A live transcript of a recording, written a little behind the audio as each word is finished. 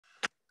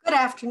Good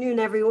afternoon,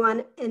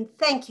 everyone, and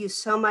thank you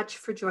so much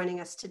for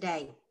joining us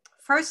today.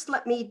 First,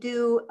 let me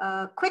do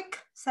a quick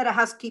set of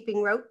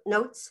housekeeping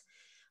notes.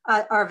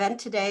 Our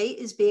event today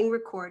is being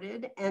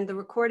recorded, and the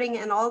recording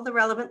and all the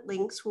relevant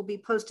links will be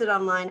posted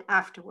online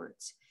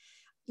afterwards.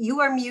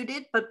 You are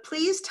muted, but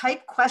please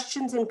type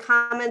questions and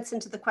comments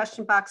into the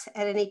question box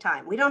at any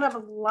time. We don't have a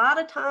lot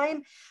of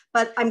time,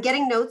 but I'm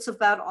getting notes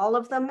about all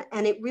of them,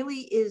 and it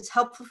really is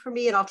helpful for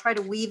me, and I'll try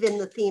to weave in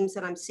the themes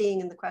that I'm seeing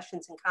in the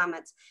questions and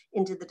comments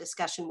into the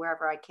discussion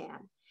wherever I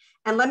can.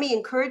 And let me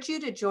encourage you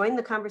to join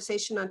the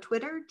conversation on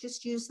Twitter.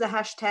 Just use the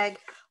hashtag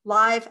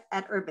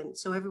 #live@urban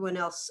so everyone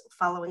else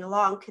following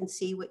along can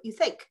see what you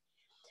think.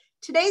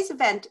 Today's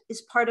event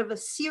is part of a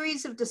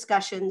series of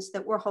discussions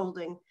that we're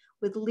holding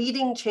with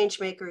leading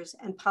changemakers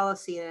and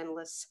policy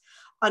analysts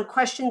on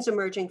questions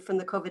emerging from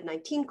the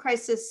COVID-19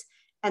 crisis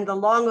and the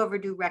long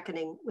overdue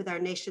reckoning with our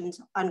nation's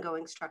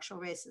ongoing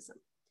structural racism.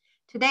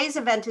 Today's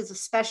event is a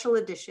special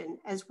edition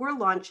as we're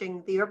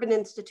launching the Urban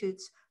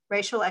Institute's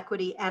Racial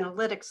Equity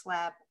Analytics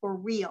Lab, or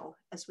REAL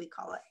as we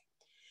call it.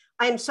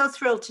 I am so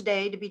thrilled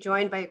today to be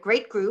joined by a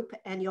great group,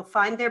 and you'll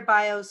find their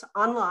bios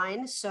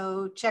online,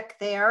 so check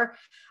there.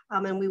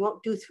 And we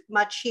won't do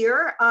much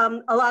here.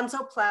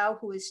 Alonzo Plough,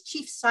 who is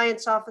Chief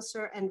Science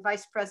Officer and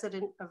Vice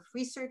President of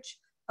Research,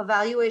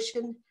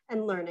 Evaluation,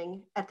 and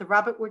Learning at the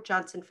Robert Wood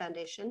Johnson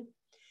Foundation.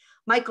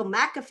 Michael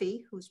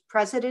McAfee, who's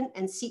President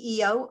and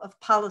CEO of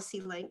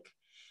PolicyLink.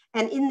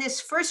 And in this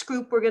first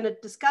group, we're going to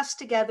discuss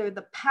together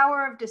the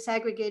power of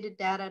disaggregated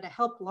data to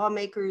help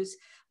lawmakers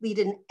lead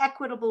an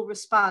equitable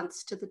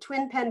response to the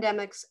twin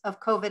pandemics of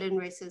COVID and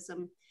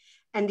racism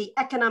and the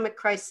economic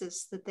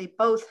crisis that they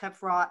both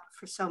have wrought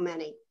for so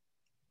many.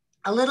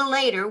 A little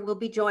later, we'll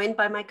be joined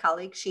by my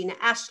colleague, Shena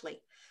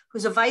Ashley,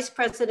 who's a vice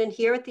president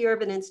here at the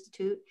Urban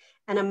Institute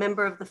and a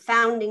member of the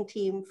founding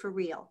team for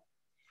REAL.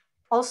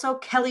 Also,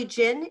 Kelly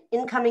Jin,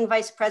 incoming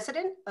vice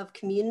president of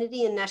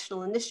Community and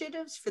National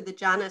Initiatives for the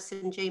John S.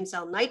 and James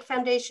L. Knight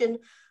Foundation,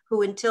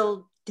 who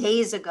until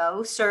days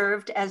ago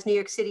served as New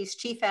York City's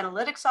chief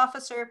analytics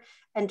officer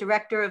and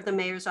director of the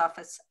Mayor's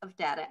Office of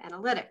Data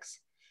Analytics.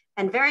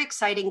 And very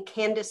exciting,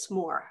 Candace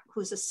Moore,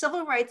 who's a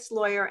civil rights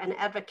lawyer and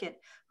advocate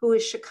who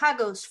is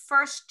Chicago's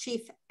first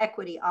chief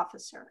equity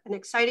officer, an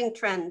exciting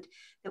trend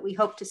that we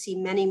hope to see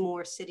many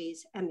more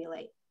cities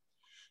emulate.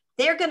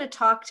 They're going to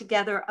talk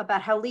together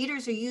about how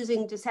leaders are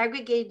using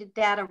disaggregated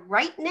data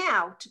right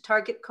now to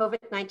target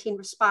COVID-19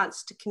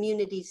 response to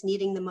communities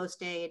needing the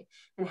most aid,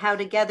 and how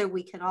together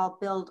we can all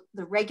build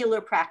the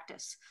regular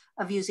practice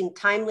of using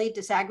timely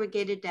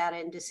disaggregated data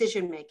in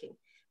decision-making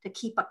to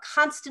keep a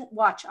constant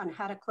watch on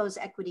how to close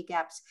equity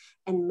gaps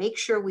and make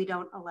sure we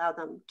don't allow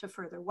them to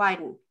further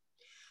widen.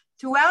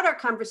 Throughout our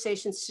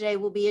conversations today,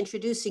 we'll be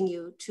introducing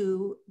you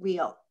to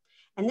REAL.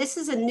 And this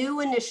is a new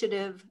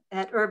initiative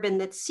at Urban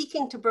that's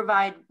seeking to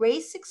provide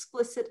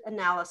race-explicit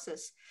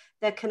analysis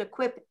that can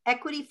equip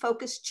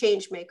equity-focused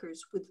changemakers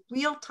with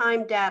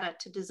real-time data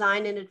to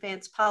design and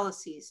advance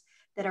policies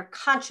that are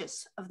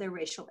conscious of their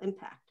racial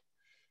impact.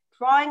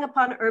 Drawing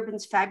upon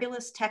Urban's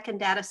fabulous tech and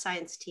data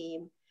science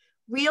team,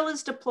 REAL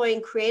is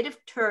deploying creative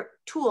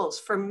tools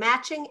for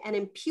matching and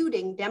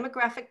imputing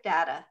demographic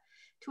data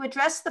to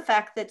address the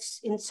fact that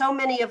in so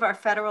many of our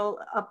federal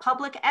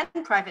public and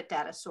private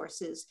data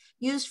sources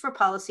used for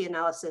policy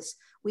analysis,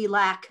 we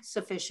lack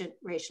sufficient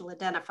racial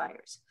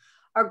identifiers.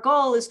 Our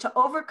goal is to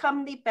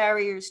overcome the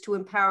barriers to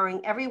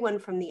empowering everyone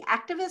from the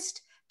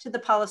activist to the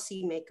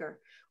policymaker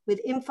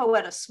with info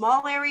at a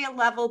small area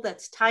level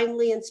that's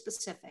timely and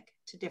specific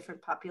to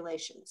different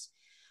populations.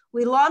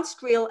 We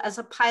launched REAL as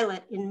a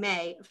pilot in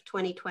May of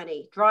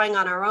 2020, drawing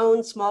on our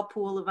own small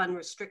pool of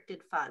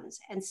unrestricted funds.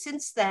 And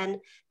since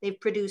then,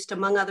 they've produced,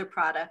 among other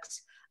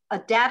products, a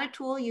data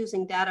tool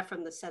using data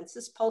from the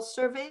Census Pulse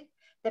survey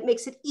that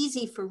makes it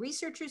easy for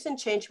researchers and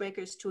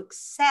changemakers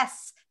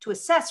to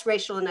assess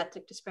racial and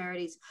ethnic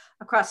disparities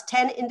across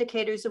 10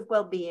 indicators of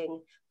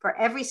well-being for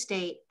every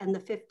state and the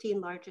 15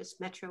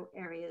 largest metro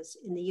areas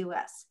in the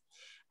US.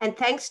 And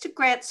thanks to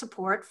grant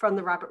support from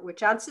the Robert Wood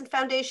Johnson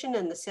Foundation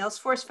and the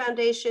Salesforce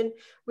Foundation,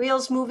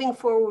 REAL's moving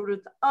forward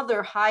with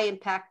other high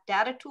impact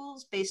data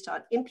tools based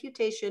on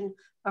imputation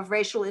of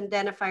racial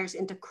identifiers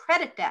into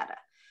credit data,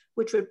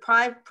 which would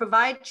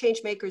provide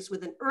changemakers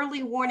with an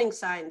early warning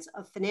signs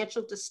of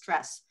financial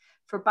distress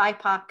for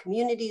BIPOC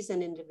communities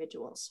and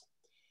individuals.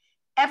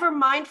 Ever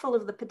mindful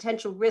of the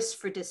potential risks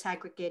for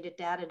disaggregated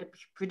data to be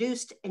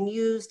produced and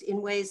used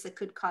in ways that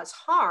could cause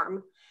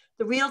harm,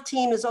 the REAL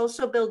team is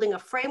also building a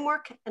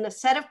framework and a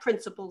set of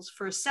principles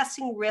for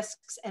assessing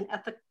risks and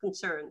ethical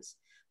concerns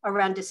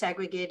around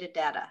disaggregated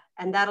data,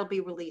 and that'll be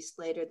released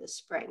later this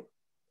spring.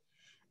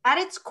 At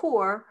its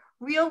core,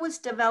 REAL was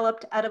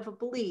developed out of a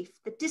belief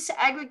that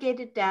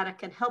disaggregated data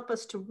can help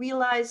us to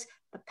realize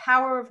the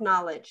power of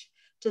knowledge,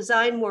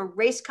 design more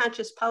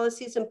race-conscious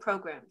policies and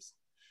programs,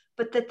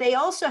 but that they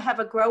also have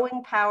a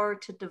growing power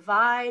to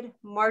divide,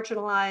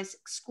 marginalize,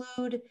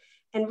 exclude,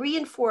 and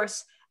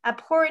reinforce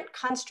abhorrent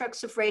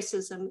constructs of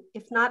racism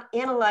if not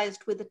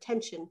analyzed with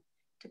attention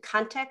to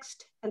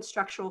context and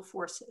structural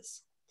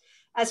forces.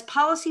 As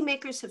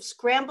policymakers have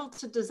scrambled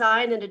to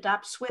design and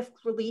adopt swift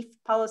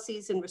relief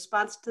policies in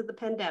response to the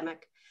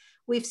pandemic,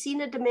 we've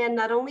seen a demand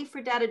not only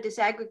for data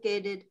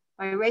disaggregated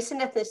by race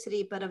and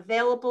ethnicity, but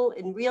available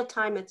in real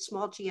time at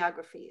small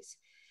geographies.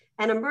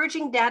 And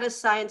emerging data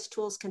science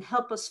tools can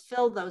help us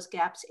fill those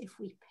gaps if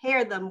we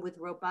pair them with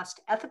robust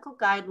ethical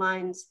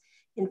guidelines,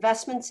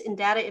 investments in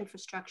data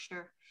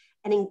infrastructure,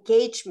 and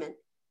engagement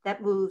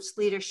that moves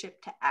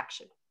leadership to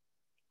action.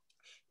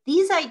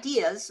 These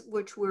ideas,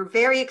 which we're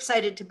very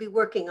excited to be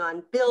working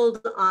on,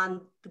 build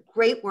on the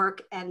great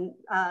work and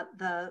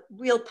the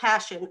real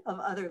passion of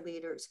other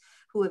leaders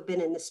who have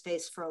been in this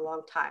space for a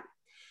long time.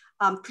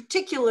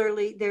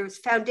 Particularly, there's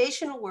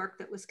foundational work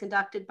that was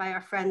conducted by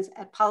our friends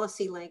at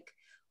PolicyLink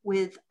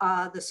with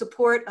the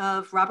support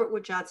of Robert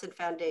Wood Johnson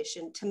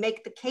Foundation to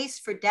make the case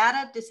for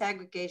data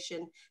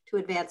disaggregation to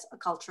advance a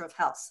culture of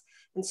health.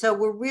 And so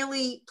we're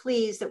really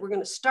pleased that we're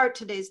going to start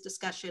today's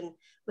discussion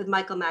with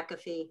Michael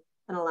McAfee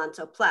and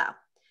Alonzo Plough.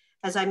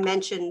 As I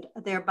mentioned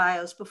their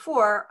bios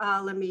before,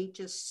 let me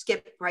just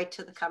skip right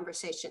to the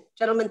conversation.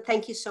 Gentlemen,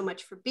 thank you so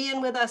much for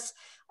being with us.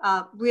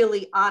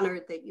 Really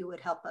honored that you would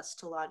help us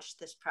to launch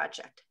this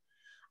project.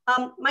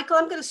 Michael,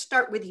 I'm going to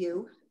start with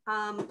you.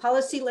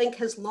 PolicyLink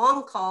has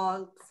long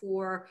called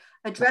for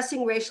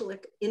addressing racial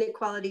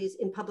inequalities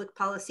in public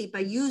policy by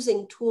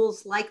using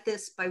tools like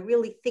this, by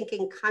really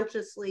thinking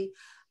consciously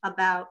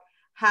about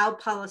how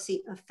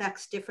policy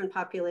affects different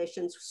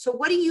populations. So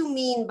what do you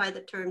mean by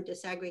the term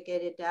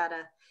disaggregated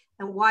data,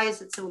 and why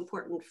is it so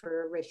important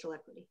for racial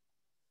equity?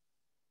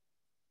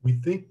 We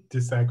think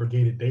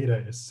disaggregated data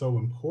is so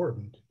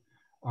important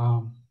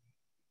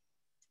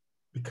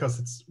because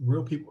it's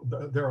real people.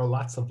 There are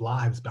lots of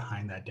lives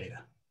behind that data.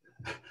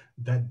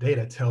 That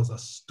data tells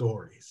us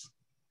stories.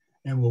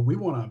 And what we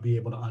want to be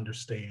able to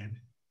understand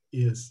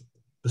is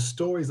the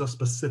stories of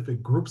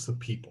specific groups of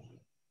people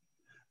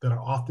that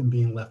are often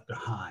being left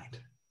behind.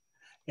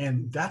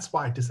 And that's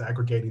why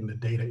disaggregating the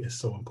data is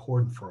so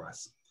important for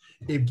us.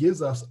 It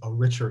gives us a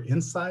richer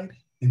insight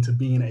into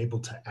being able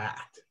to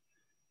act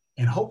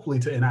and hopefully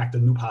to enact a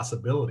new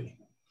possibility.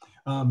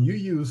 You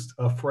used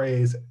a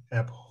phrase,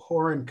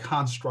 abhorrent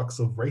constructs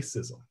of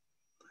racism.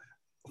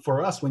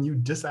 For us, when you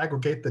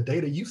disaggregate the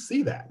data, you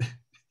see that.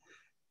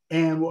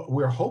 And what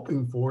we're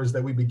hoping for is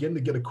that we begin to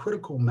get a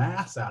critical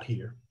mass out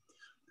here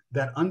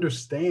that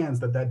understands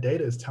that that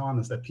data is telling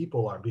us that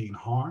people are being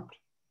harmed.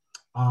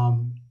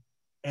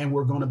 And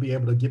we're going to be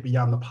able to get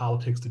beyond the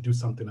politics to do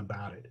something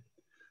about it.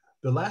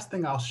 The last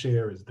thing I'll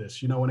share is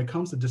this. You know, when it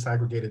comes to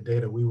disaggregated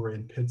data, we were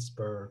in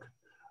Pittsburgh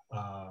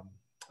a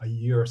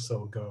year or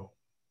so ago,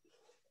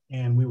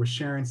 and we were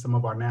sharing some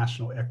of our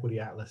National Equity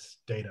Atlas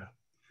data.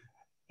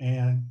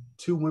 And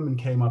two women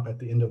came up at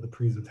the end of the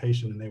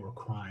presentation and they were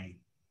crying.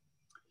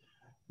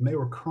 And they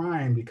were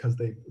crying because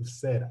they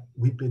said,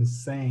 we've been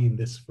saying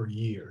this for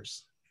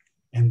years,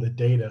 and the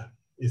data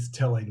is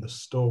telling the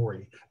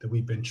story that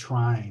we've been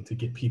trying to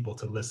get people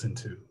to listen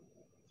to.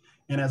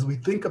 And as we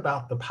think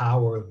about the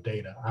power of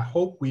data, I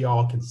hope we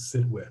all can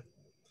sit with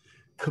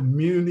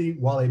community,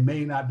 while they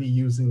may not be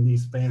using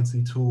these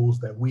fancy tools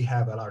that we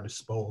have at our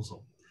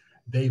disposal,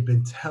 they've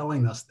been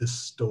telling us this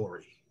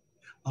story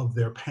of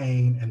their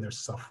pain and their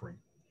suffering.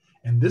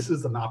 And this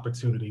is an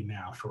opportunity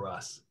now for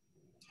us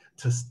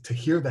to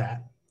hear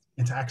that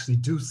and to actually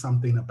do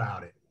something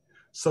about it.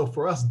 So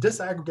for us,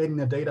 disaggregating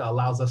the data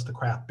allows us to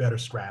craft better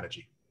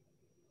strategy.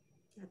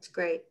 That's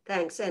great,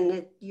 thanks.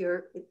 And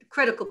your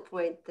critical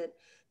point that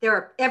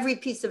every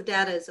piece of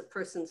data is a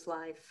person's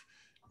life,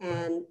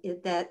 and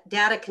that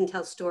data can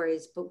tell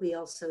stories, but we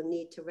also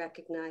need to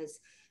recognize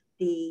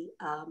the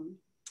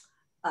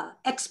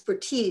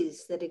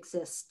expertise that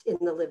exists in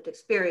the lived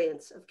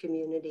experience of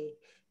community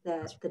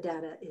that the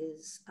data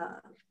is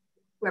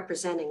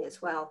representing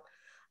as well.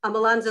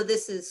 Alonzo,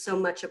 this is so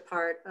much a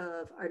part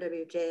of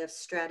RWJF's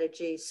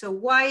strategy. So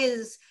why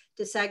is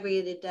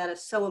disaggregated data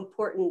so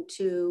important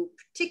to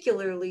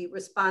particularly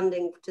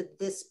responding to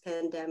this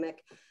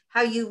pandemic?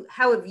 How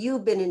have you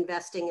been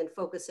investing and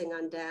focusing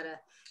on data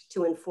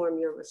to inform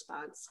your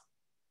response?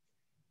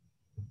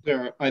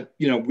 There,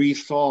 we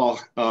saw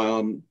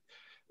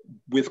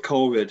with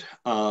COVID,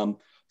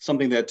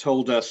 something that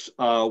told us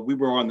we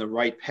were on the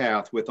right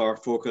path with our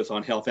focus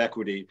on health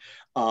equity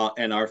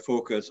and our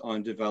focus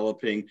on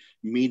developing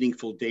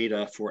meaningful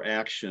data for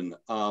action.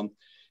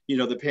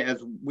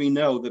 As we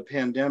know, the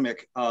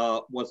pandemic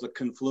was a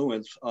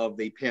confluence of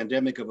the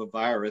pandemic of a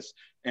virus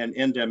and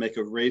endemic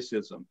of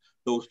racism.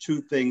 Those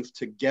two things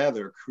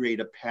together create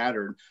a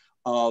pattern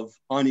of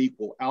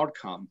unequal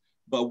outcome,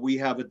 but we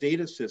have a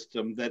data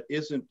system that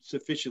isn't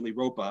sufficiently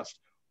robust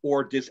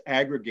or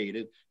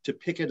disaggregated to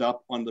pick it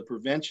up on the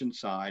prevention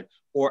side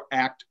or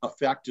act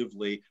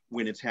effectively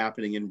when it's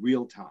happening in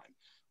real time.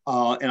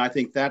 And I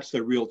think that's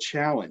the real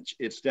challenge.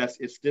 It's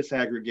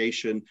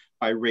disaggregation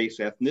by race,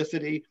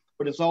 ethnicity,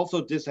 but it's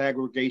also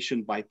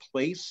disaggregation by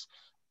place,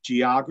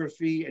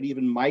 geography, and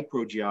even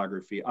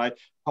microgeography. I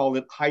call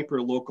it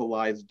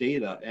hyper-localized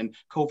data. And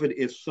COVID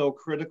is so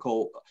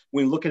critical.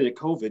 When looking at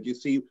COVID, you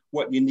see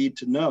what you need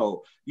to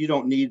know.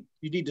 You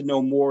need to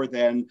know more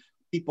than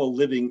people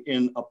living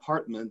in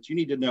apartments, you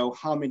need to know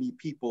how many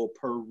people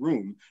per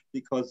room,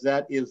 because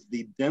that is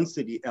the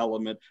density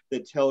element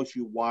that tells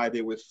you why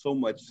there was so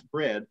much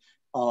spread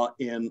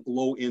in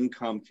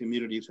low-income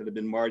communities that have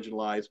been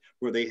marginalized,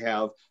 where they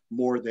have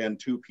more than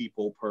 2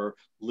 people per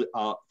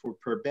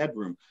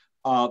bedroom.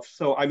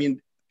 So, I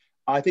mean,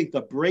 I think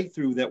the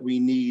breakthrough that we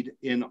need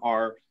in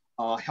our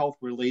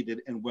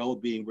health-related and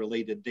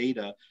well-being-related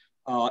data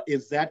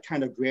is that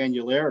kind of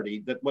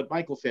granularity, that what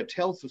Michael said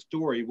tells the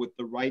story with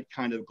the right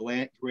kind of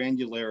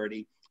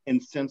granularity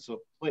and sense of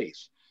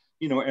place.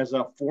 You know, as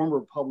a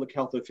former public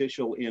health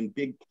official in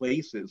big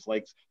places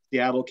like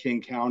Seattle,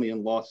 King County,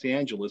 and Los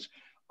Angeles,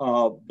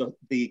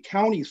 the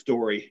county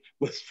story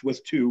was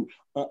too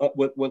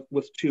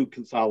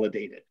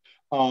consolidated.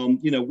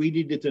 You know, we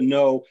needed to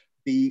know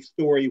the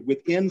story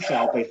within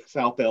South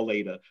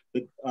LA,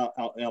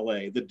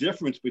 the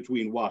difference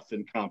between Watts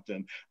and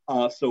Compton,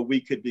 so we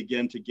could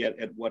begin to get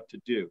at what to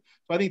do.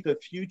 So I think the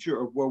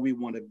future of where we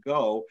want to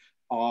go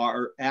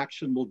are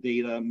actionable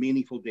data,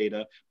 meaningful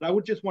data. But I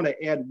would just want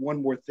to add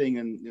one more thing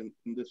in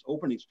this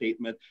opening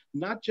statement,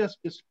 not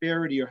just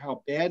disparity or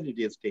how bad it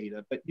is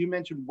data, but you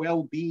mentioned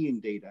well-being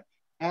data,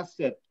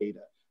 asset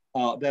data,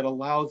 that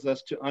allows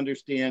us to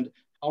understand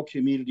how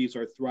communities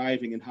are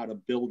thriving and how to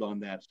build on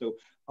that. So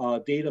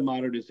data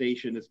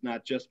modernization is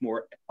not just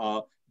more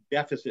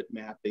deficit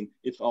mapping,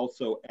 it's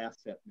also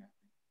asset mapping.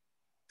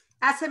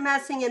 Asset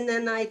mapping, and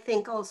then I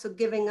think also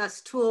giving us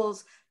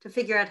tools to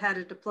figure out how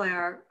to deploy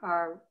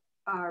our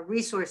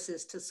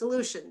resources to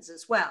solutions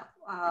as well.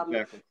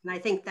 Exactly. And I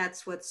think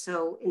that's what's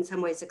so, in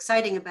some ways,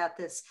 exciting about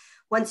this.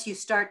 Once you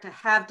start to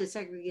have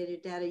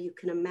disaggregated data, you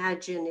can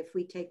imagine if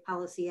we take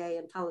policy A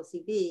and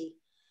policy B,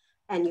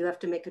 and you have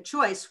to make a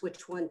choice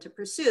which one to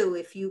pursue.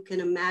 If you can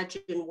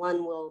imagine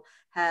one will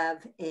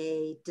have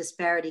a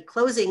disparity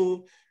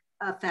closing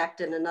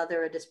effect and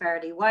another a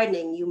disparity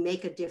widening, you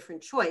make a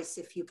different choice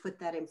if you put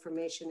that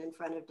information in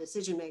front of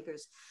decision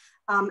makers.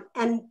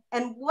 And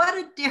what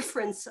a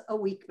difference a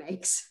week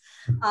makes.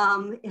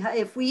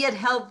 If we had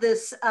held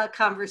this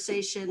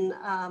conversation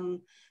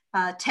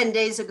 10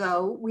 days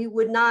ago, we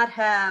would not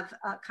have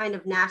kind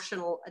of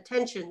national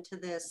attention to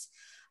this.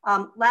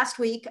 Last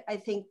week, I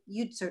think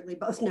you'd certainly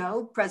both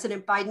know,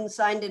 President Biden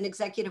signed an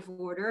executive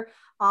order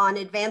on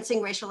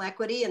advancing racial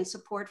equity and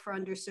support for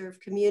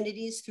underserved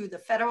communities through the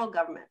federal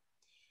government.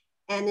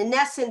 And in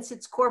essence,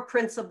 its core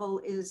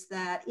principle is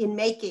that in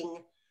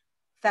making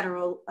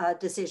federal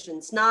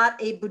decisions, not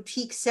a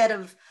boutique set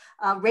of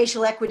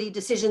racial equity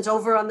decisions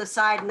over on the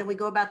side and then we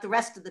go about the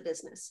rest of the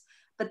business,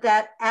 but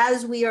that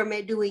as we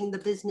are doing the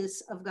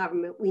business of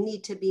government, we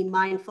need to be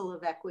mindful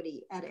of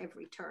equity at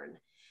every turn.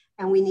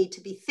 And we need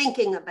to be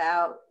thinking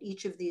about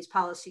each of these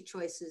policy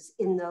choices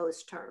in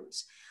those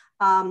terms.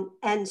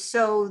 And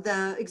so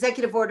the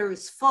executive order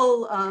is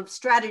full of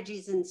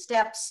strategies and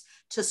steps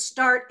to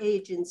start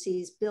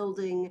agencies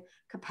building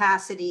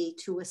capacity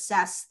to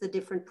assess the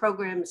different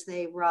programs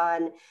they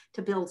run,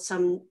 to build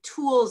some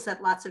tools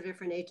that lots of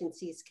different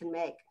agencies can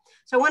make.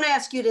 So I want to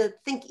ask you to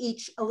think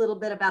each a little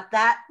bit about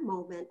that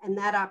moment and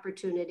that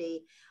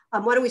opportunity.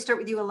 Why don't we start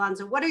with you,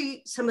 Alonzo? What are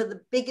some of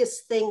the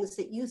biggest things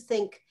that you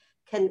think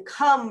can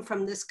come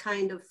from this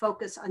kind of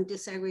focus on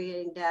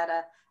disaggregating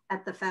data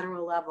at the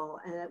federal level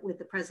with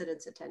the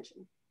president's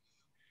attention?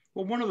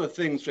 Well, one of the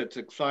things that's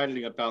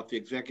exciting about the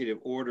executive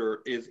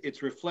order is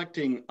it's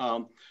reflecting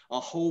a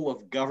whole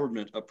of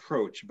government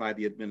approach by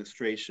the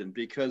administration,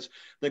 because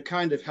the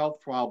kind of health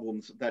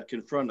problems that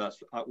confront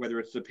us, whether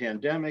it's the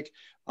pandemic,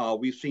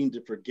 we seem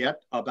to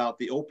forget about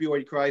the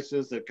opioid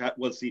crisis that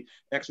was the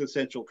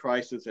existential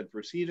crisis that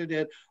preceded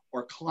it,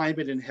 or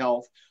climate and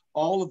health.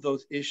 All of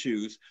those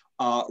issues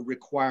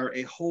require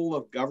a whole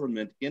of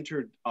government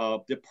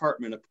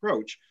interdepartment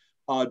approach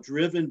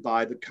driven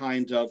by the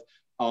kind of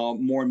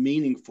more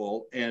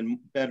meaningful and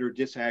better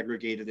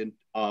disaggregated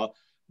and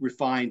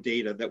refined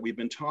data that we've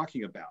been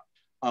talking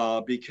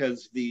about.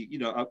 Because the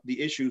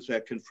issues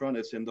that confront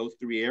us in those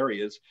 3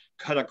 areas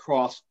cut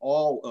across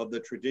all of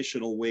the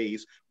traditional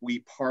ways we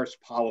parse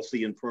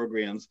policy and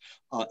programs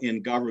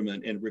in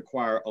government, and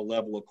require a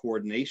level of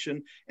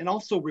coordination, and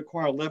also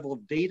require a level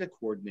of data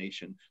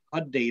coordination.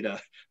 HUD data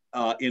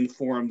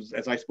informs,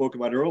 as I spoke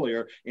about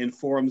earlier,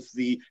 informs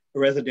the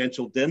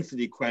residential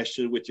density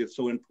question, which is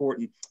so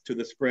important to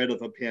the spread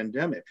of a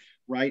pandemic,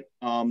 right?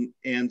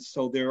 And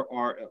so there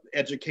are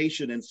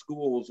education in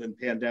schools and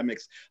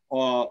pandemics.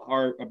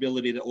 Our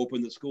ability to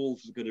open the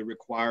schools is going to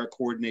require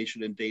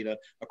coordination and data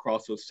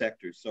across those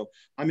sectors. So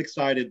I'm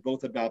excited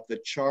both about the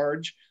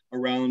charge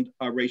around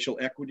racial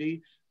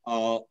equity.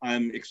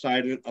 I'm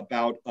excited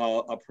about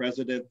a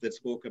president that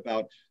spoke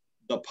about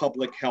the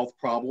public health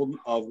problem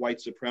of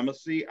white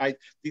supremacy.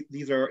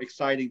 These are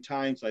exciting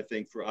times, I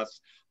think, for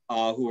us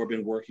who have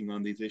been working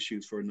on these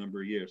issues for a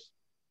number of years.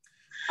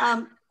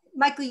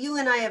 Michael, you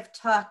and I have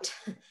talked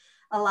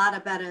a lot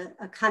about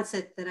a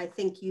concept that I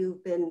think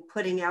you've been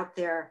putting out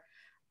there,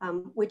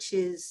 which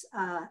is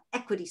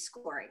equity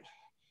scoring.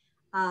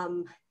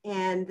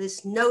 And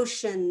this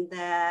notion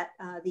that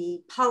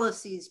the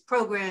policies,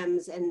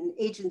 programs, and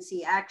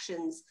agency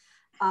actions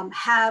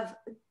have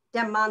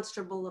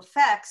demonstrable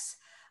effects,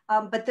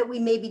 but that we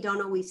maybe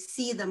don't always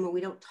see them, or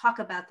we don't talk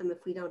about them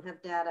if we don't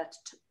have data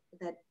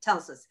that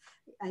tells us.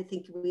 I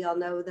think we all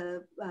know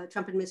the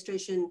Trump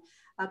administration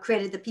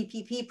created the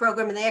PPP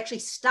program, and they actually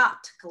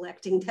stopped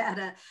collecting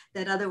data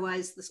that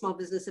otherwise the Small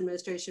Business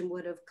Administration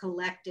would have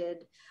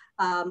collected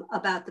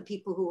about the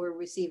people who were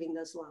receiving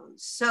those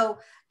loans. So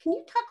can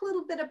you talk a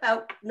little bit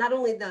about not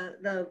only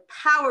the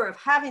power of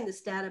having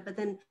this data, but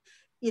then,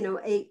 you know,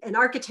 an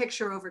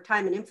architecture over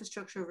time, an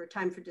infrastructure over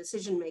time for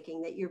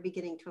decision-making that you're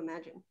beginning to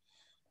imagine?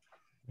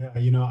 Yeah,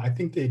 you know, I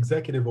think the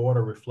executive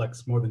order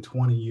reflects more than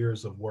 20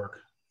 years of work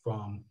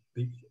from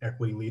the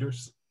equity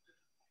leaders.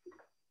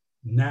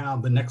 Now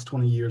the next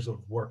 20 years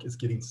of work is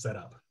getting set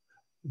up.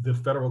 The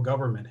federal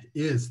government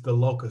is the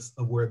locus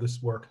of where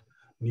this work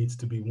needs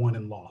to be won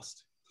and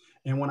lost.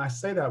 And when I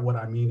say that, what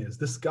I mean is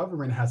this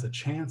government has a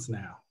chance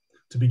now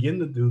to begin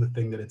to do the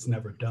thing that it's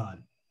never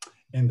done.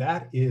 And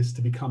that is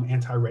to become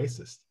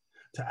anti-racist,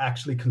 to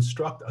actually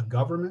construct a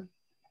government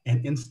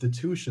and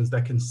institutions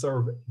that can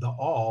serve the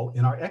all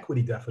in our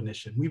equity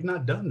definition. We've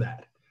not done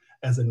that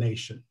as a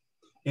nation.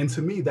 And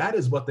to me, that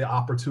is what the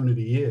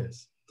opportunity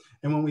is.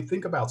 And when we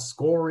think about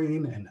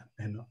scoring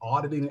and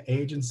auditing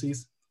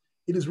agencies,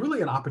 it is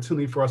really an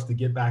opportunity for us to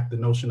get back the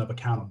notion of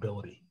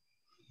accountability.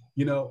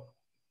 You know,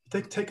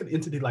 take an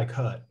entity like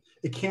HUD.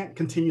 It can't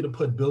continue to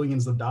put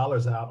billions of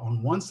dollars out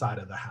on one side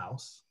of the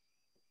house,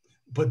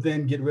 but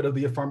then get rid of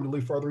the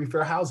affirmatively furthering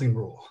fair housing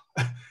rule.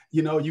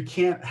 You know, you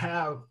can't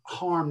have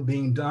harm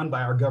being done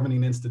by our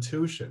governing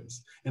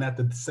institutions, and at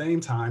the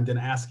same time, then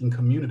asking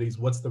communities,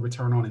 what's the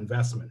return on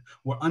investment?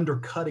 We're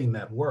undercutting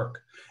that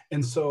work.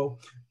 And so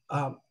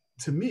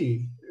to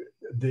me,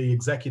 the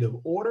executive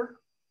order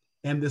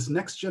and this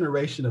next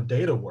generation of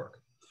data work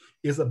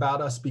is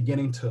about us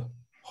beginning to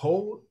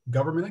hold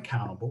government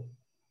accountable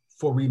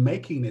for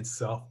remaking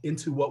itself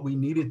into what we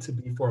need it to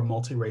be for a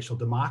multiracial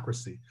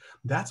democracy.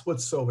 That's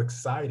what's so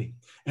exciting.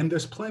 And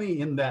there's plenty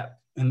in that,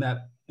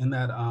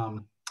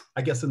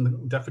 I guess in the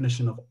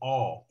definition of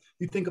all.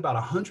 You think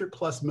about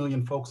 100+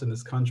 million folks in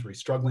this country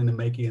struggling to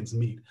make ends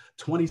meet.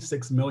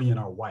 26 million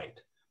are white.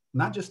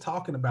 Not just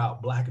talking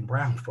about Black and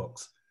brown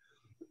folks.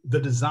 The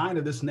design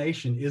of this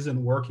nation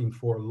isn't working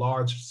for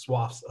large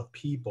swaths of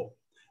people.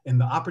 And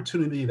the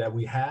opportunity that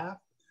we have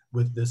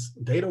with this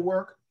data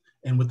work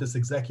and with this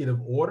executive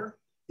order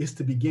is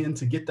to begin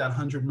to get that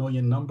 100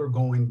 million number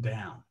going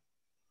down.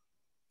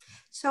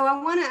 So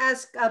I want to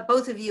ask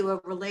both of you a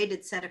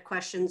related set of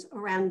questions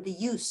around the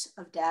use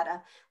of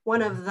data.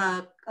 One of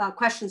the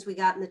questions we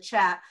got in the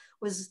chat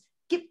was,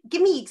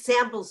 give me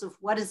examples of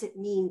what does it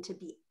mean to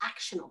be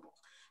actionable?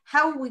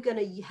 How are we going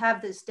to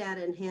have this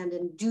data in hand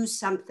and do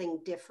something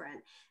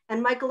different?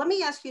 And Michael, let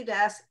me ask you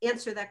to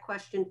answer that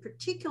question,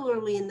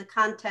 particularly in the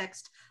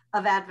context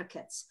of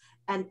advocates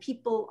and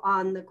people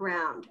on the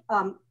ground,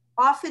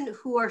 often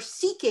who are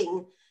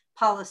seeking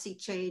policy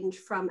change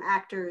from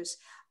actors.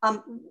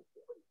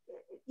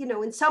 You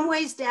know, in some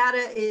ways,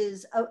 data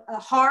is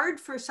hard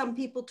for some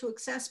people to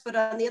access, but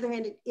on the other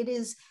hand,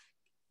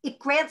 it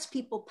grants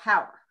people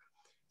power.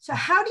 So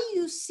how do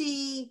you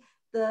see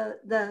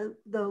the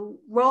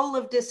role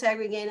of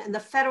disaggregating and the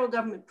federal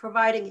government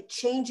providing it,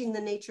 changing the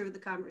nature of the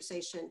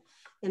conversation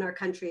in our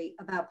country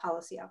about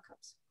policy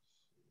outcomes?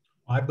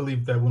 I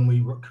believe that when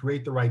we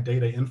create the right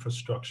data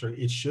infrastructure,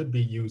 it should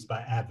be used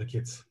by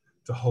advocates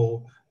to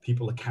hold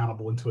people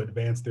accountable and to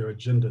advance their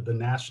agenda. The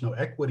National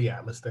Equity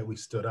Atlas that we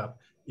stood up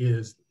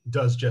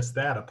does just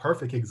that. A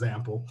perfect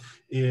example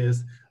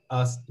is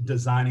us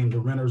designing the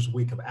Renters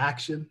Week of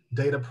Action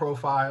data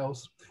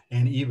profiles,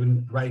 and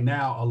even right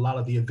now, a lot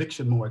of the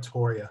eviction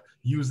moratoria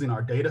using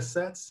our data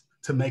sets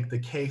to make the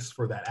case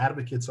for that.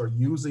 Advocates are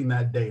using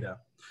that data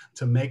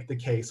to make the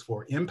case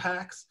for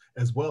impacts,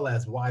 as well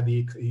as why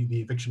the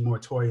eviction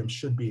moratorium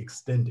should be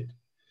extended.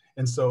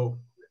 And so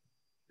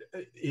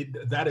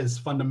that is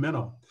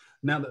fundamental.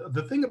 Now,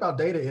 the thing about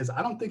data is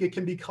I don't think it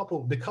can be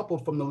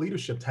decoupled from the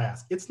leadership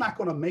task. It's not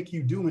going to make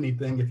you do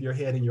anything if your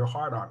head and your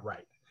heart aren't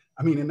right.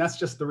 I mean, and that's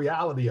just the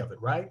reality of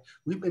it, right?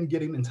 We've been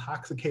getting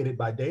intoxicated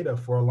by data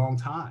for a long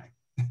time.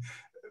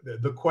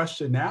 The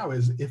question now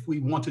is, if we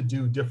want to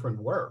do different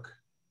work,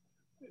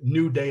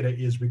 new data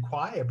is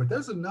required, but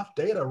there's enough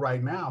data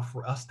right now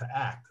for us to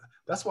act.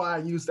 That's why I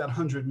use that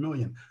 100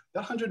 million.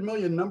 That 100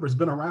 million number has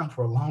been around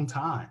for a long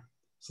time.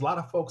 There's a lot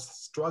of folks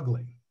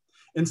struggling.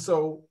 And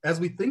so as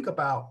we think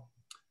about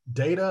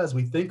data, as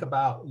we think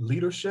about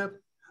leadership,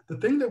 the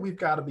thing that we've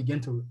got to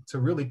begin to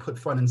really put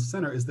front and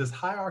center is this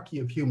hierarchy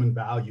of human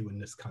value in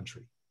this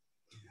country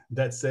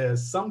that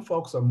says some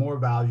folks are more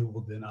valuable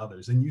than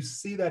others. And you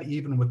see that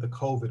even with the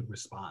COVID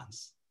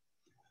response.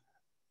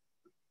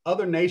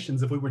 Other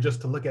nations, if we were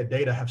just to look at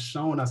data, have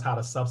shown us how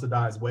to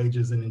subsidize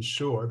wages and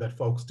ensure that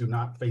folks do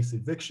not face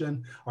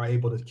eviction, are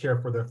able to care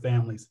for their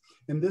families.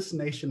 In this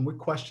nation, we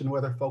question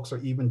whether folks are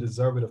even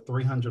deserving of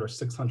 $300 or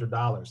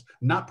 $600,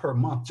 not per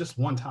month, just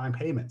one-time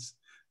payments.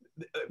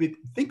 I mean,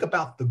 think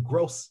about the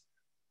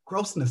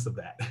grossness of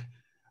that.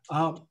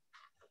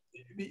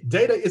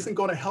 Data isn't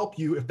going to help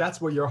you if that's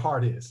where your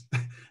heart is.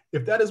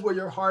 If that is where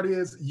your heart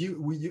is,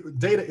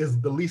 data is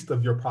the least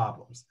of your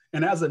problems.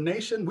 And as a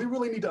nation, we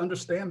really need to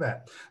understand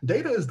that.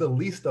 Data is the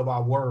least of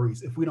our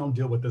worries if we don't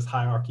deal with this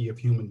hierarchy of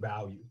human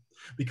value.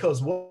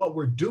 Because what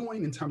we're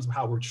doing in terms of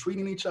how we're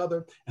treating each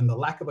other and the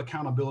lack of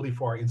accountability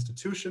for our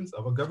institutions,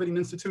 of our governing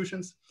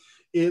institutions,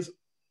 is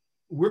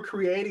we're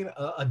creating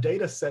a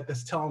data set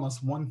that's telling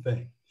us one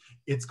thing.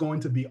 It's going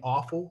to be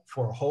awful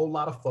for a whole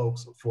lot of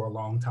folks for a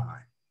long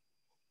time.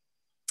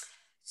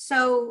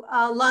 So,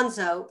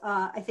 Alonzo,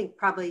 I think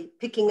probably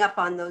picking up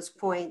on those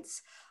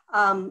points,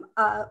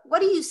 what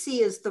do you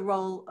see as the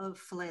role of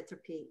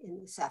philanthropy in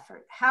this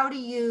effort? How do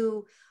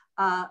you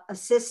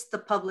assist the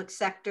public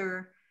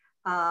sector?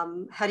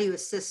 How do you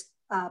assist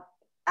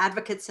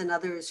advocates and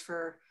others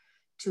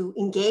to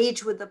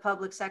engage with the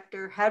public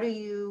sector? How do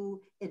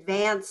you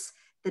advance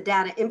the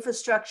data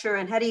infrastructure?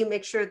 And how do you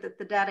make sure that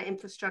the data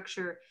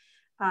infrastructure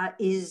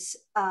is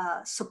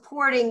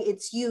supporting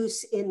its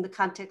use in the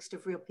context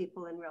of real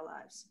people and real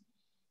lives?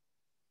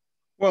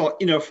 Well,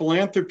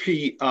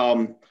 philanthropy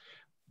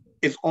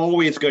is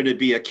always going to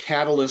be a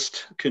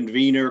catalyst,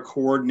 convener,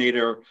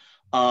 coordinator.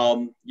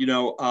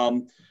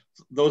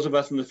 Those of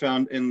us in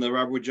the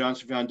Robert Wood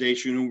Johnson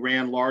Foundation who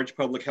ran large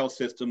public health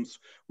systems,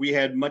 we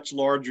had much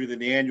larger than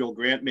the annual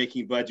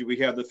grant-making budget. We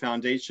have the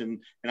foundation,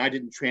 and I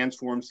didn't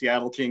transform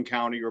Seattle, King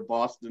County, or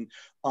Boston.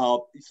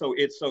 So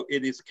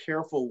it is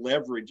careful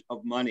leverage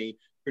of money,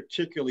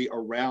 particularly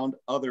around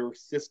other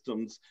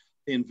systems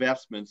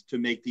investments, to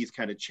make these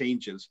kind of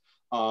changes.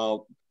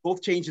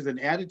 Both changes in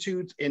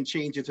attitudes and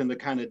changes in the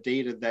kind of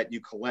data that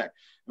you collect.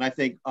 And I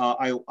think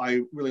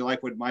I really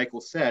like what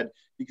Michael said,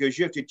 because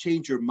you have to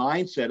change your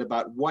mindset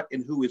about what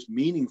and who is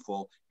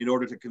meaningful in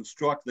order to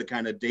construct the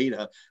kind of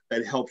data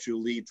that helps you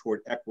lead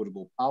toward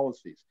equitable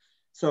policies.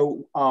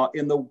 So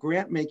in the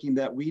grant making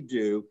that we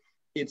do,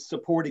 it's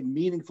supporting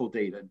meaningful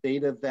data,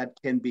 data that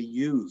can be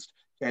used,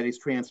 that is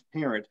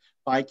transparent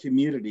by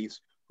communities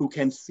who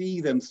can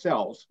see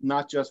themselves,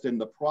 not just in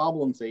the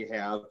problems they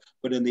have,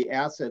 but in the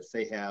assets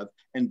they have,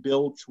 and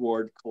build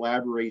toward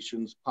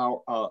collaborations,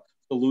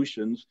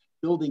 solutions,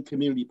 building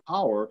community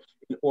power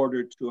in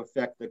order to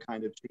affect the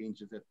kind of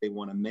changes that they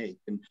want to make.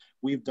 And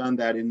we've done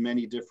that in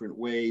many different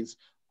ways.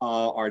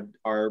 Our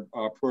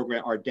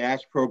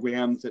DASH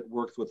programs that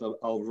works with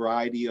a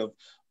variety of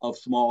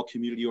small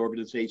community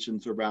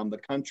organizations around the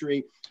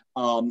country,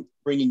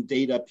 bringing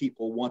data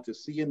people want to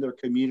see in their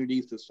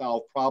communities to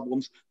solve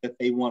problems that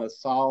they want to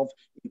solve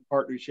in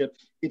partnership.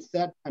 It's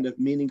that kind of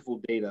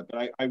meaningful data,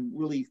 but I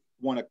really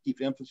want to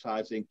keep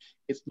emphasizing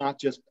it's not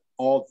just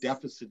all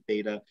deficit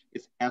data,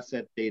 it's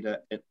asset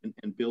data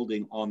and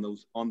building on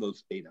those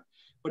data.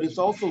 But it's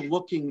also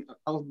looking,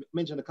 I'll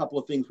mention a couple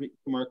of things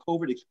from our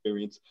COVID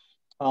experience.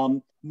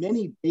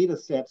 Many data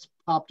sets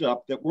popped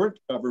up that weren't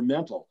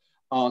governmental.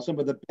 Some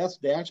of the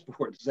best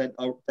dashboards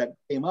that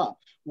came up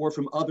were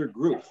from other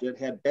groups that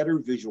had better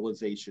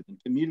visualization and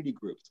community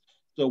groups.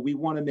 So we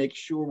want to make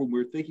sure when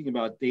we're thinking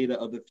about data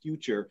of the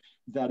future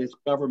that it's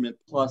government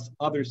plus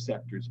other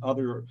sectors,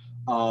 other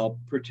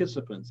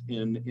participants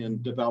in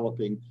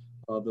developing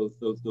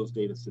those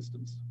data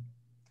systems.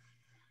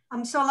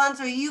 So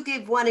Alonzo, you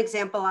gave one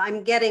example.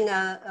 I'm getting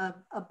a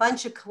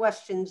bunch of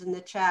questions in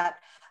the chat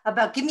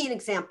about, give me an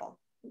example.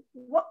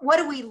 What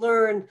do we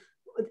learn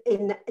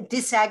in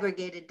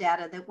disaggregated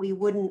data that we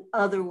wouldn't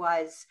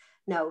otherwise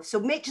know?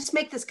 So just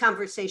make this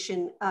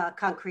conversation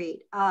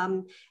concrete.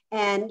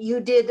 And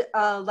you did,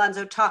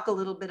 Alonzo, talk a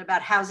little bit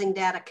about housing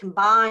data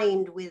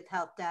combined with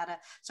health data.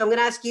 So I'm going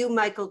to ask you,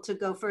 Michael, to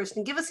go first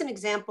and give us an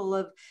example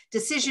of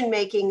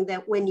decision-making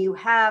that when you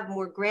have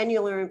more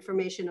granular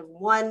information of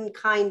one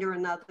kind or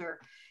another,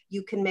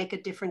 you can make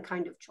a different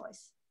kind of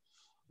choice.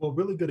 Well, a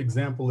really good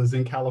example is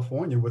in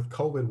California with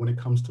COVID when it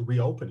comes to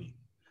reopening.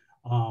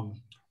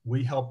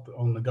 We helped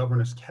on the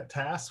governor's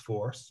task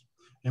force,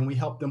 and we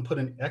helped them put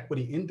an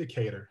equity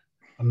indicator,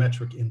 a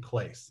metric in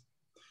place.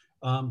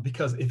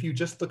 Because if you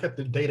just look at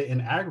the data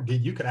in aggregate,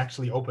 you could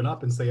actually open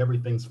up and say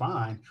everything's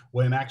fine,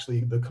 when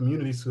actually the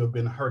communities who have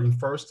been hurting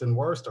first and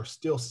worst are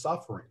still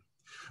suffering.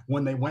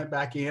 When they went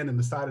back in and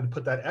decided to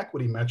put that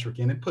equity metric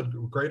in, it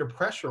put greater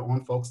pressure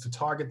on folks to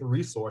target the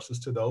resources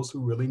to those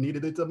who really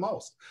needed it the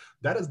most.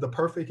 That is the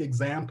perfect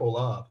example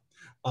of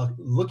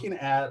looking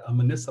at a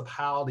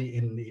municipality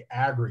in the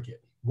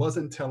aggregate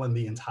wasn't telling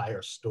the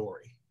entire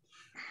story.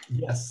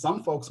 Yes,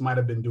 some folks might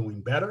have been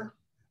doing better,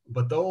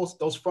 but those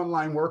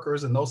frontline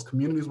workers and those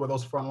communities where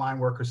those frontline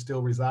workers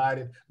still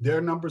resided, their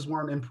numbers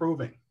weren't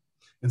improving.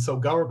 And so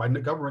by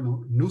Governor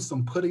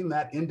Newsom putting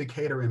that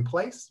indicator in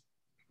place,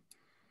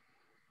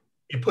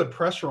 it put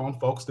pressure on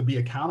folks to be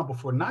accountable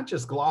for not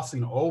just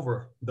glossing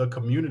over the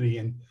community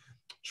and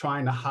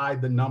trying to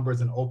hide the numbers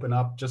and open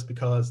up just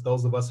because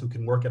those of us who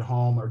can work at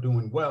home are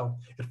doing well.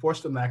 It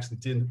forced them to actually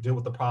deal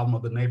with the problem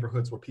of the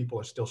neighborhoods where people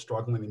are still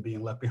struggling and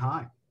being left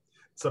behind.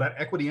 So that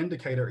equity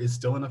indicator is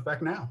still in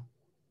effect now.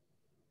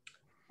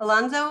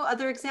 Alonzo,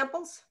 other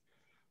examples?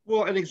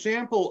 Well, an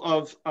example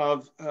of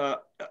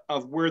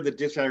where the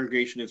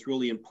disaggregation is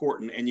really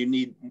important and you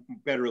need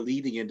better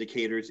leading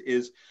indicators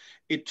is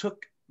it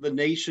took the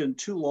nation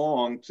too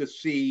long to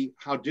see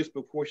how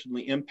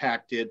disproportionately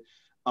impacted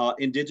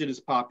indigenous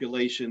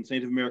populations,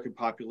 Native American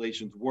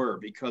populations were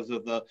because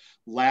of the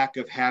lack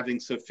of having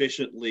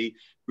sufficiently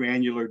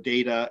granular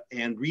data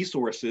and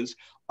resources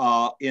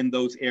in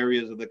those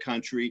areas of the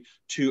country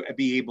to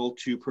be able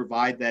to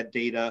provide that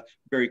data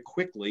very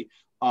quickly.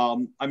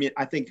 I mean,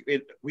 I think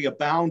we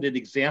abound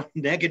in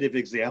negative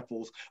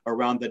examples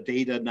around the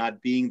data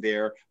not being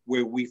there,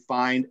 where we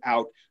find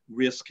out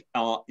risk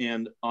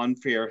and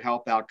unfair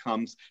health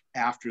outcomes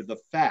after the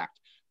fact.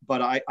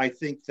 But I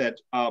think that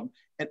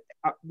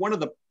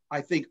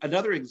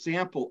another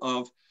example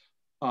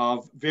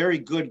of very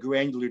good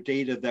granular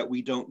data that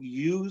we don't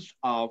use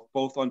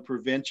both on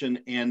prevention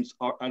and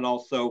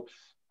also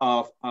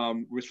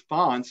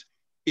response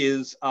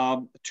is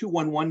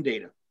 211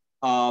 data.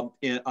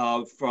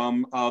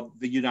 From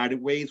the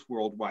United Ways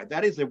worldwide.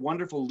 That is a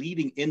wonderful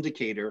leading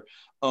indicator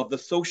of the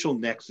social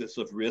nexus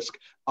of risk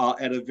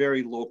at a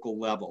very local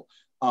level.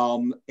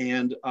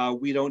 And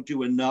we don't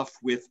do enough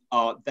with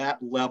that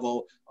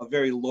level of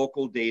very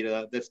local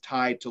data that's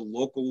tied to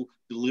local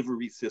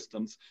delivery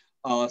systems.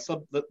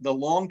 So the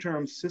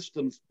long-term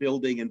systems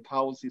building and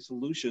policy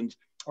solutions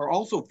are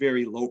also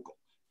very local.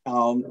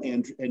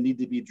 And need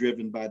to be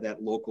driven by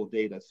that local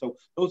data. So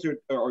those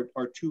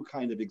are two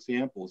kind of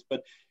examples.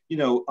 But you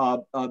know,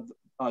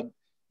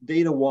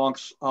 data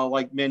wonks,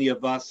 like many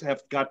of us,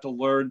 have got to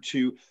learn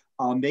to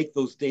make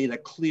those data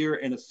clear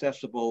and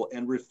accessible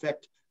and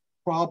reflect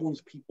problems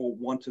people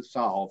want to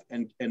solve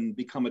and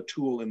become a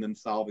tool in them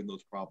solving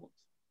those problems.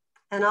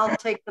 And I'll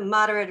take the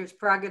moderator's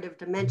prerogative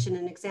to mention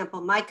an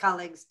example my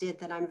colleagues did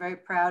that I'm very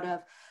proud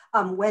of.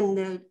 When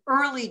the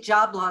early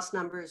job loss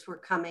numbers were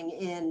coming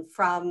in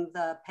from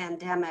the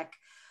pandemic,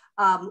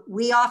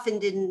 we often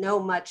didn't know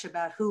much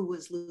about who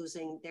was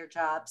losing their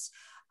jobs,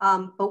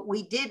 but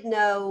we did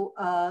know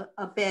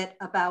a bit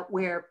about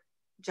where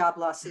job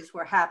losses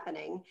were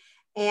happening.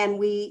 And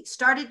we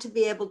started to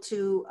be able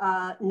to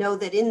know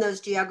that in those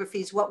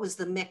geographies, what was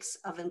the mix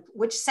of,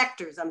 which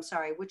sectors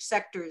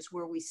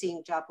were we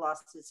seeing job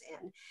losses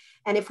in?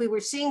 And if we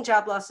were seeing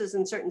job losses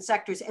in certain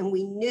sectors and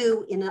we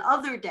knew in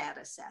other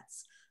data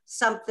sets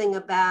something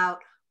about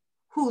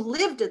who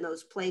lived in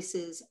those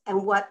places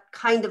and what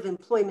kind of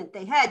employment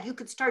they had, you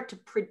could start to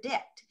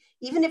predict,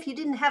 even if you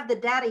didn't have the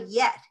data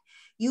yet,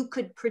 you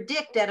could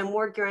predict at a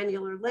more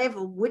granular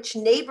level which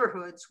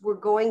neighborhoods were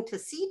going to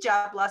see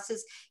job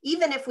losses,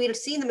 even if we'd have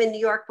seen them in New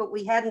York, but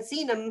we hadn't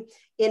seen them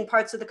in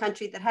parts of the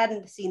country that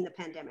hadn't seen the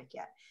pandemic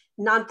yet.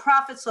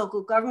 Nonprofits,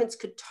 local governments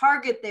could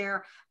target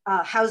their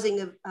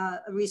housing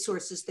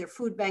resources, their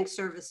food bank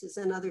services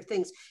and other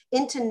things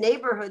into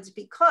neighborhoods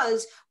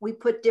because we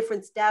put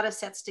different data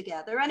sets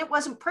together. And it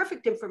wasn't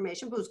perfect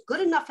information, but it was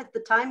good enough at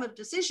the time of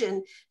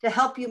decision to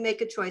help you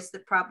make a choice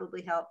that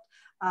probably helped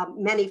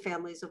many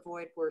families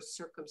avoid worse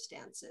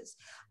circumstances.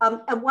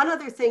 And one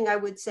other thing I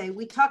would say,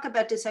 we talk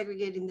about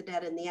disaggregating the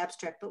data in the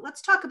abstract, but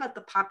let's talk about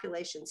the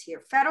populations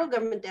here. Federal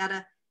government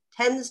data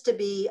tends to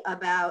be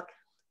about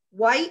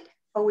white,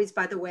 always,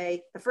 by the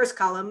way, the first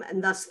column,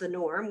 and thus the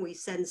norm. We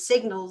send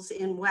signals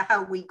in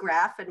how we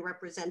graph and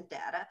represent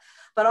data,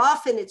 but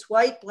often it's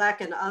white,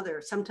 black, and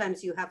other.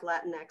 Sometimes you have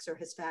Latinx or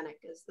Hispanic,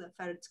 as the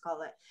feds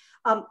call it.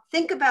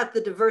 Think about the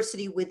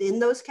diversity within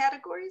those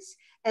categories,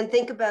 and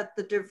think about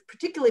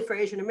particularly for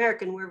Asian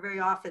American, where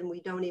very often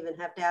we don't even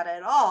have data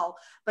at all,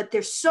 but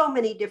there's so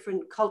many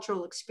different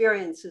cultural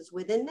experiences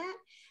within that.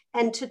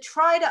 And to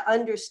try to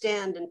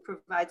understand and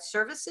provide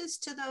services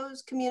to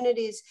those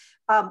communities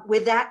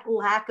with that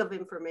lack of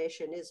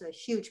information is a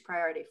huge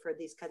priority for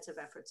these kinds of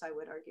efforts, I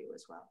would argue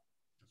as well.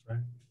 That's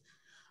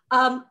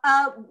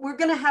right. We're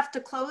going to have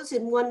to close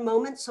in one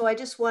moment. So I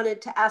just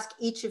wanted to ask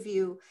each of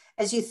you,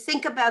 as you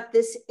think about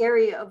this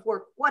area of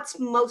work, what's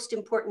most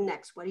important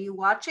next? What are you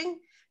watching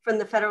from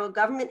the federal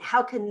government?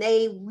 How can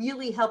they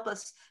really help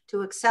us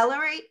to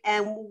accelerate?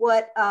 And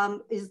what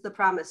is the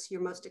promise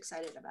you're most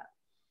excited about?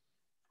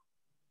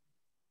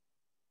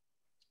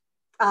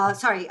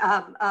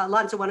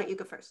 Alonzo, why don't you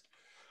go first?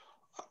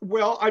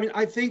 Well, I mean,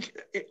 I think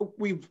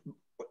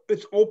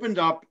it's opened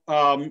up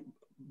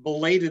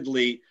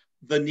belatedly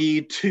the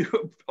need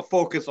to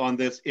focus on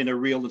this in a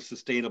real and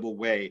sustainable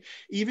way.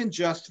 Even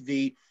just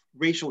the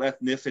racial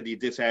ethnicity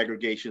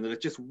disaggregation that is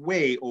just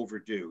way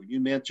overdue. You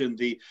mentioned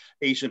the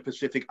Asian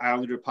Pacific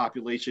Islander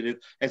population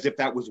as if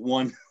that was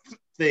one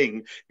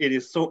thing. It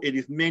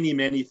is many,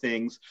 many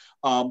things.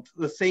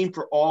 The same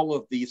for all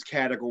of these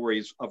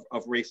categories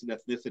of race and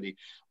ethnicity.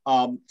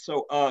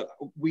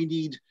 We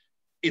need,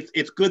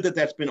 it's good that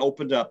that's been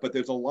opened up, but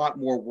there's a lot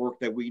more work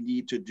that we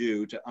need to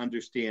do to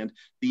understand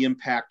the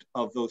impact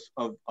of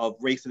of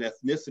race and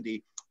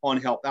ethnicity on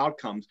health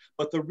outcomes.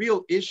 But the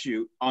real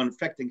issue on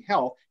affecting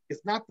health is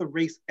not the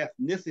race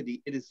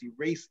ethnicity, it is the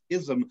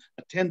racism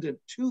attendant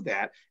to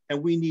that.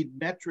 And we need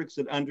metrics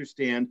that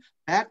understand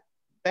that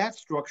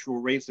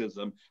structural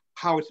racism,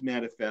 how it's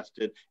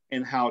manifested,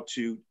 and how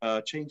to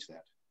change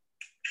that.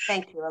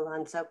 Thank you,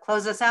 Alonzo.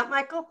 Close us out,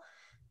 Michael.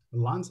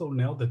 Alonzo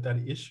nailed it, that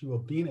issue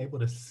of being able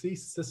to see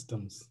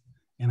systems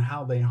and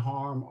how they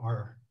harm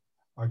or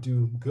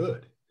do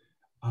good.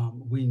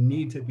 We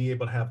need to be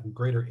able to have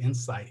greater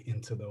insight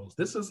into those.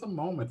 This is a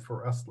moment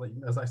for us, like,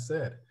 as I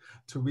said,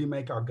 to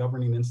remake our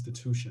governing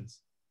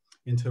institutions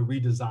and to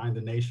redesign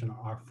the nation,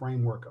 our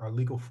framework, our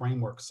legal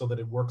framework, so that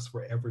it works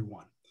for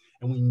everyone.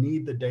 And we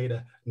need the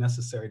data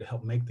necessary to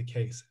help make the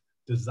case,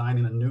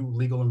 designing a new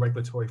legal and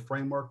regulatory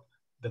framework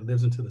that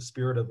lives into the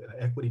spirit of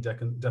equity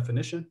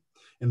definition,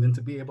 and then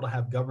to be able to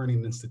have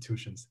governing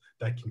institutions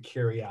that can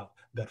carry out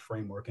that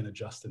framework in a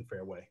just and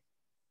fair way.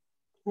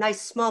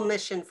 Nice small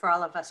mission for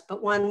all of us,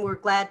 but one we're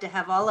glad to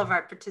have all of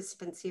our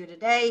participants here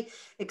today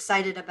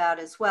excited about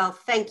as well.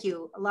 Thank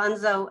you,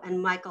 Alonzo and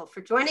Michael,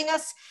 for joining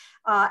us.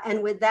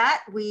 And with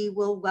that, we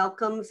will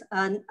welcome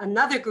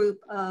another group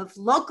of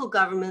local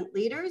government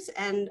leaders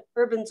and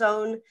Urban's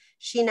own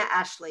Shena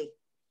Ashley.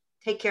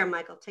 Take care,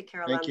 Michael. Take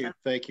care, Alonzo. Thank you.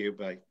 Thank you.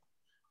 Bye.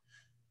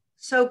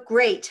 So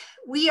great.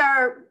 We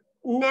are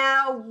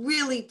now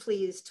really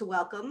pleased to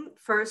welcome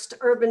first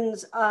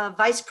Urban's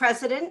Vice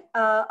President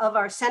of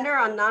our Center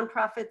on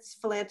Nonprofits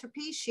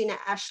Philanthropy, Shena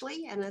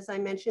Ashley. And as I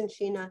mentioned,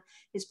 Shena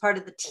is part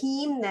of the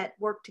team that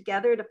worked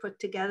together to put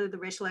together the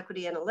Racial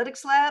Equity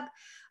Analytics Lab.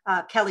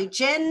 Kelly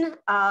Jin,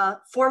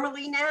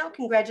 formally now,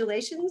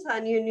 congratulations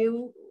on your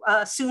new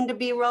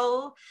soon-to-be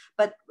role,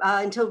 but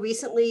until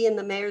recently in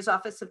the Mayor's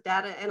Office of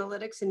Data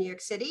Analytics in New York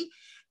City.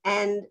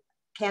 And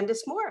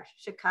Candace Moore,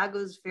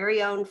 Chicago's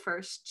very own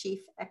first Chief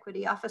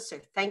Equity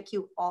Officer. Thank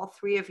you, all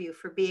three of you,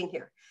 for being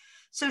here.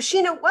 So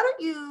Shena, why don't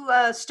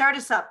you start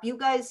us up? You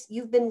guys,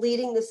 you've been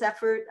leading this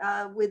effort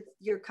with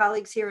your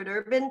colleagues here at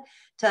Urban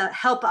to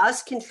help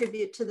us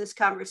contribute to this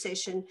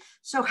conversation.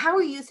 So how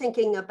are you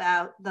thinking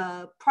about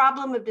the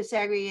problem of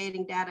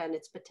disaggregating data and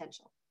its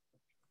potential?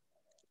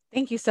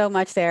 Thank you so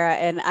much, Sarah.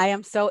 And I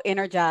am so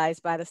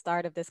energized by the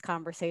start of this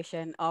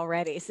conversation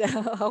already. So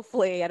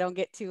hopefully I don't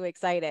get too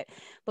excited.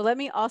 But let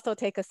me also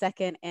take a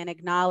second and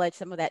acknowledge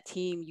some of that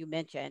team you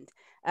mentioned.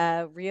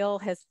 REAL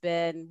has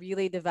been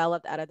really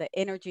developed out of the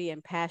energy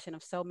and passion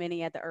of so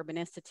many at the Urban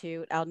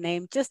Institute. I'll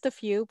name just a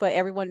few, but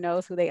everyone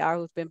knows who they are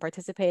who's been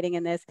participating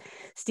in this.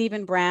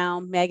 Stephen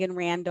Brown, Megan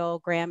Randall,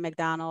 Graham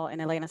McDonald,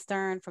 and Elena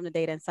Stern from the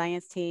data and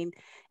science team.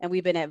 And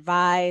we've been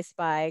advised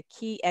by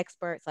key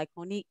experts like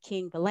Monique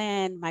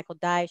King-Valand, Michael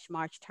Deitch,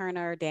 March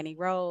Turner, Danny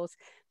Rose,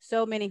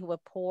 so many who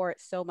have poured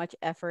so much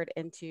effort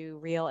into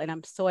REAL. And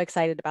I'm so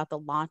excited about the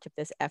launch of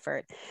this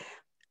effort.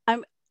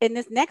 In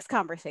this next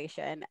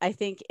conversation, I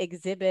think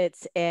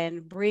exhibits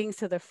and brings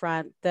to the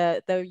front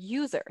the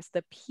users,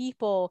 the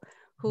people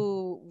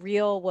who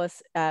REAL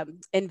was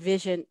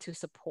envisioned to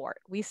support.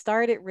 We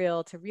started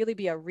REAL to really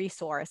be a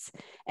resource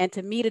and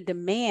to meet a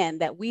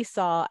demand that we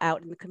saw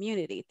out in the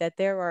community, that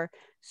there are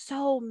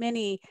so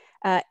many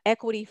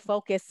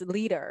equity-focused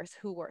leaders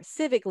who were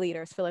civic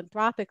leaders,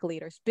 philanthropic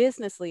leaders,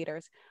 business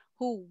leaders,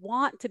 who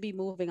want to be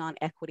moving on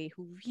equity,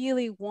 who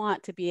really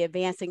want to be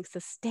advancing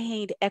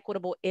sustained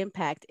equitable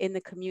impact in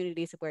the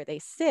communities where they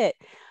sit,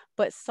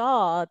 but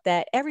saw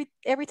that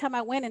every time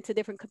I went into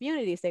different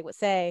communities, they would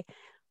say,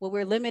 well,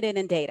 we're limited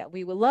in data.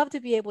 We would love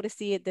to be able to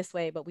see it this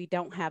way, but we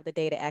don't have the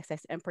data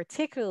access, and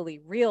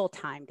particularly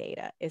real-time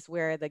data is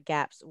where the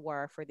gaps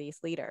were for these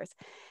leaders.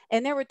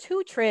 And there were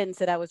two trends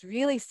that I was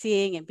really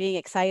seeing and being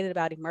excited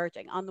about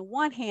emerging. On the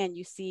one hand,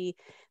 you see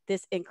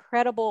this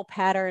incredible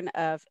pattern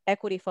of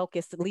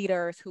equity-focused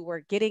leaders who were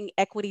getting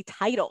equity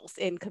titles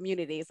in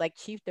communities like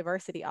chief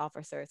diversity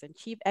officers and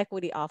chief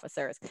equity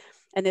officers,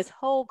 and this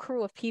whole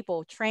crew of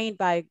people trained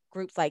by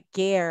groups like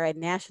GARE and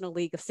National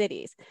League of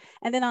Cities.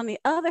 And then on the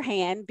other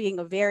hand, being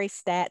a very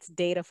stats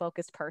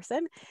data-focused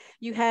person,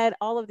 you had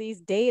all of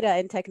these data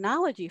and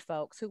technology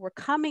folks who were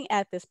coming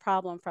at this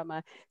problem from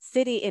a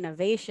city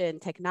innovation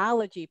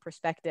technology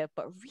perspective,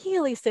 but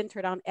really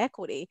centered on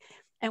equity.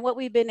 And what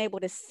we've been able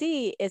to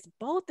see is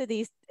both of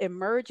these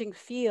emerging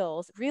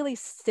fields really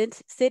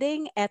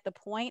sitting at the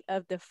point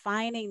of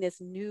defining this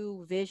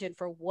new vision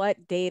for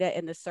what data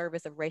in the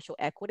service of racial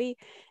equity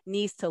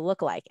needs to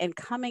look like, and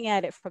coming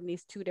at it from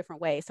these two different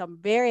ways. So I'm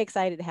very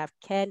excited to have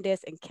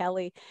Candace and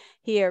Kelly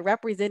here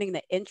representing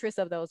the interests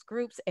of those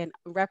groups and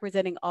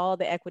representing all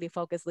the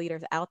equity-focused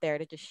leaders out there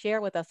to just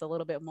share with us a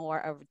little bit more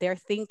of their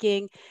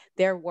thinking,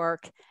 their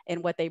work,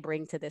 and what they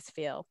bring to this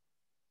field.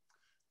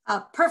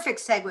 Perfect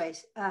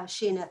segue,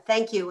 Shena.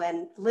 Thank you.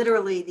 And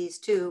literally these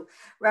two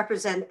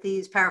represent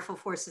these powerful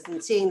forces,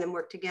 and seeing them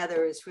work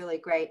together is really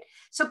great.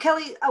 So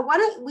Kelly, why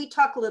don't we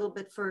talk a little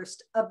bit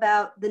first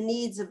about the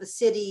needs of a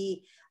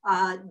city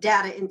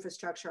data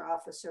infrastructure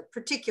officer,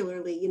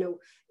 particularly,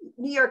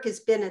 New York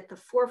has been at the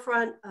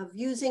forefront of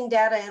using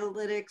data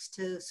analytics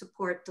to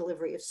support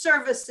delivery of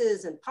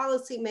services and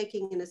policy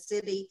making in a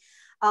city.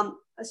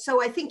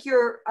 So I think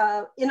you're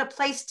in a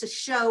place to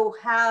show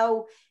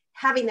how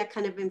having that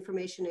kind of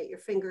information at your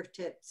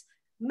fingertips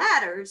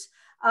matters.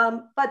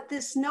 But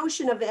this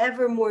notion of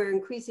ever more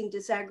increasing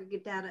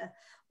disaggregated data,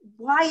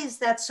 why is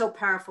that so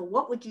powerful?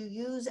 What would you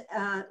use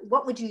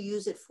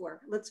it for?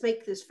 Let's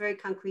make this very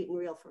concrete and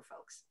real for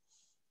folks.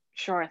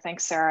 Sure,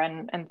 thanks,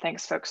 Sarah, and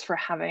thanks, folks, for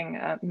having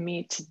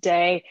me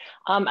today.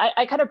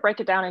 I kind of break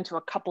it down into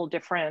a couple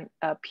different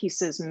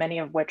pieces, many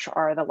of which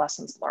are the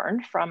lessons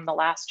learned from the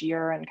last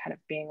year and kind of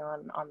being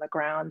on the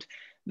ground.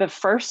 The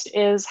first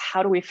is,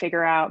 how do we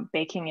figure out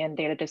baking in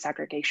data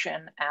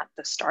disaggregation at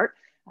the start?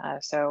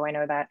 So I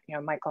know that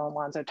Michael and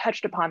Alonzo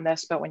touched upon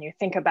this, but when you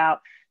think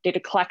about data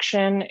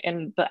collection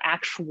in the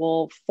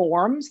actual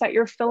forms that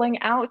you're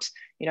filling out,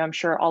 I'm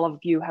sure all of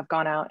you have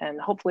gone out and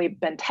hopefully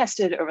been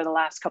tested over the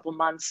last couple of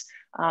months.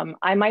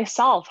 I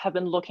myself have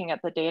been looking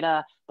at the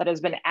data that has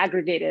been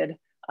aggregated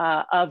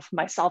of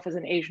myself as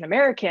an Asian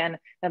American,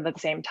 and at the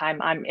same time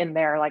I'm in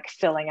there like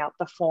filling out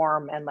the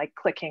form and like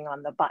clicking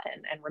on the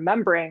button and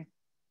remembering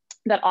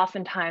that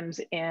oftentimes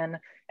in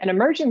an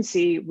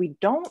emergency, we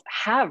don't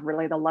have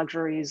really the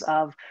luxuries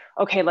of,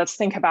 okay, let's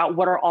think about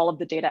what are all of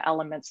the data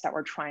elements that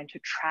we're trying to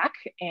track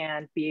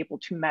and be able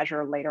to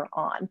measure later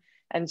on.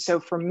 And so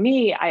for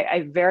me,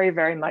 I very,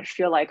 very much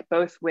feel like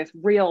both with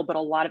real, but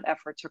a lot of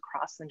efforts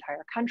across the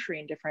entire country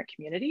in different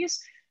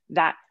communities,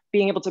 that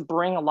being able to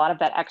bring a lot of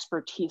that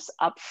expertise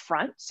up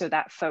front so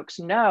that folks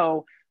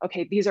know,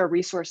 okay, these are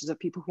resources of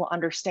people who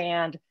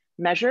understand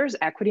measures,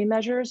 equity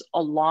measures,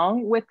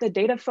 along with the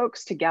data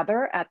folks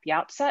together at the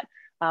outset,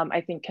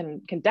 I think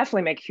can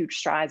definitely make huge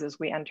strides as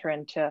we enter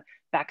into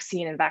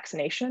vaccine and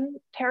vaccination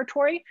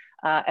territory,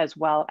 as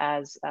well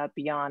as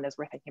beyond as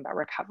we're thinking about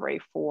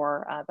recovery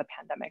for the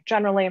pandemic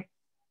generally.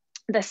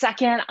 The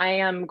second, I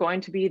am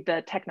going to be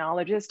the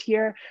technologist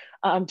here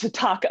to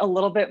talk a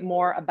little bit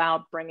more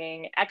about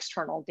bringing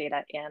external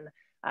data in.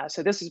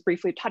 So this is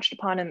briefly touched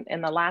upon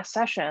in the last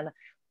session,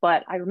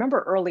 but I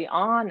remember early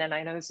on, and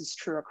I know this is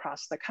true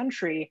across the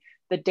country,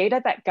 the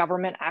data that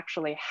government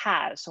actually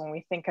has. So when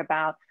we think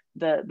about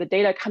the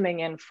data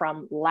coming in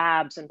from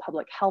labs and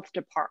public health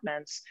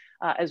departments,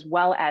 as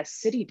well as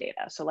city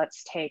data. So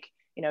let's take,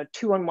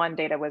 211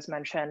 data was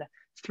mentioned.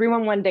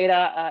 311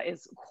 data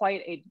is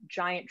quite a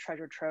giant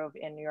treasure trove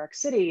in New York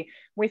City.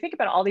 When we think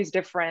about all these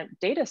different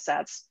data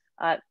sets,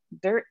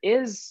 there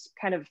is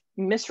kind of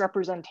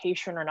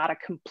misrepresentation or not a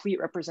complete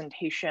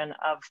representation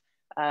of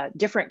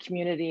different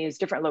communities,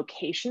 different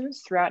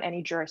locations throughout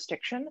any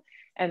jurisdiction.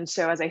 And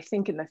so as I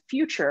think in the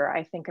future,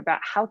 I think about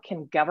how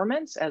can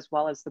governments as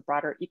well as the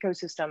broader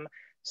ecosystem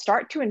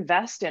start to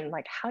invest in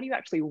like, how do you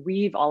actually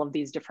weave all of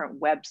these different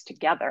webs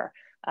together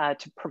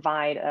to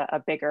provide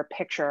a bigger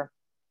picture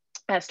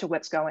as to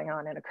what's going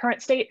on in a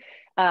current state.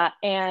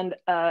 And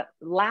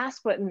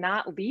last but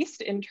not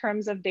least, in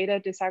terms of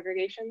data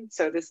disaggregation,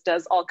 so this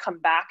does all come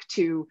back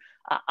to,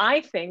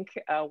 I think,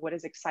 what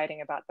is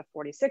exciting about the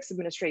 46th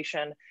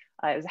administration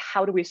is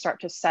how do we start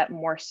to set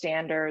more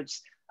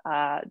standards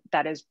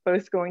that is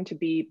both going to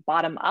be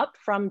bottom up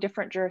from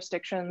different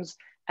jurisdictions,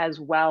 as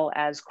well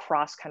as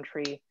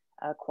cross-country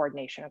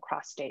coordination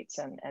across states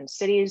and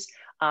cities.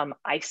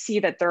 I see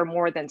that there are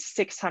more than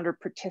 600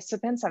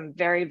 participants. I'm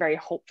very, very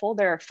hopeful.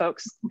 There are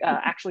folks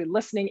actually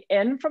listening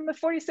in from the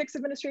 46th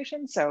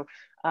administration. So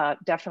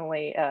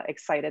definitely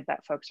excited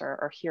that folks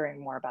are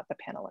hearing more about the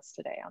panelists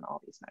today on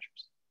all these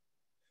measures.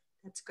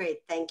 That's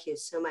great. Thank you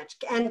so much.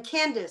 And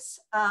Candace,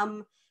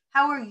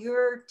 how are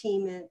your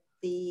team at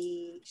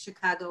the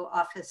Chicago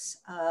office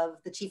of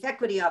the Chief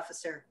Equity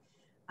Officer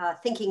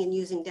thinking and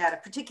using data,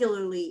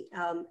 particularly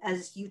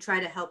as you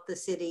try to help the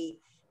city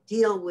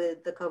deal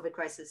with the COVID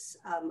crisis?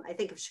 I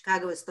think of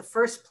Chicago as the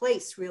first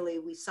place really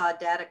we saw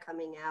data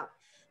coming out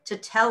to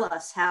tell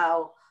us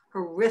how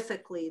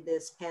horrifically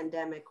this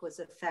pandemic was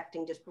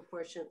affecting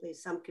disproportionately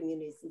some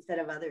communities instead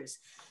of others.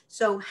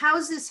 So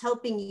how's this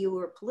helping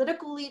your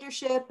political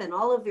leadership and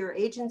all of your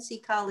agency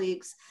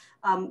colleagues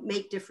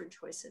make different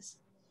choices?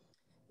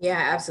 Yeah,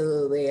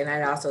 absolutely. And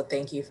I'd also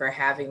thank you for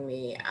having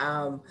me.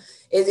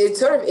 It's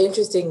sort of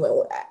interesting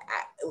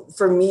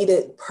for me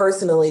to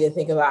personally to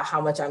think about how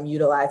much I'm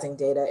utilizing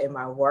data in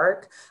my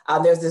work.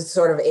 There's this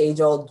sort of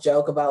age-old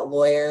joke about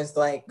lawyers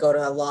like go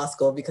to law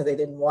school because they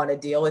didn't want to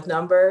deal with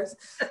numbers.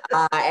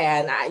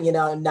 And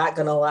I'm not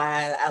gonna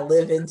lie, I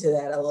live into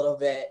that a little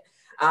bit.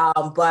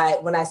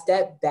 But when I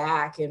step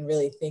back and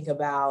really think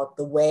about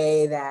the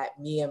way that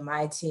me and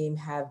my team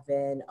have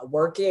been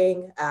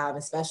working,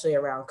 especially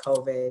around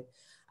COVID,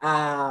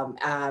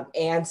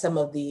 and some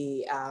of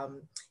the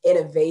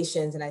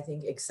innovations and I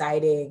think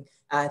exciting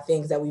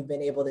things that we've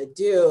been able to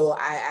do,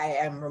 I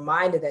am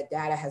reminded that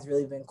data has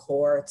really been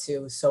core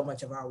to so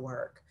much of our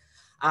work.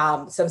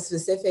 Some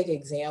specific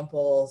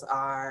examples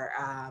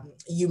are,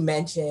 you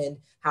mentioned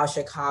how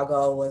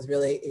Chicago was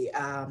really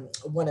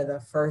one of the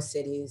first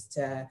cities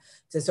to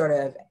sort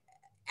of,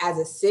 as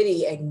a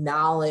city,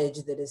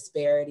 acknowledge the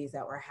disparities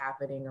that were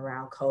happening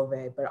around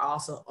COVID, but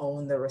also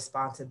own the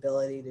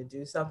responsibility to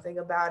do something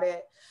about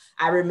it.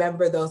 I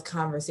remember those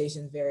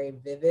conversations very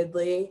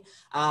vividly.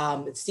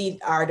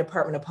 Our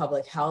Department of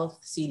Public Health,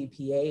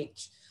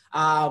 CDPH,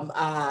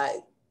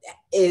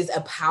 is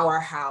a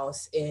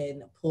powerhouse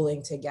in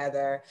pulling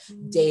together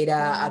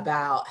data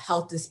about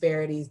health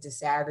disparities,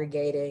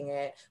 disaggregating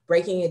it,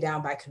 breaking it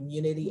down by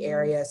community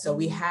areas. So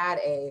we had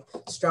a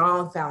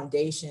strong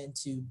foundation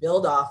to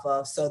build off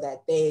of so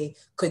that they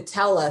could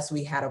tell us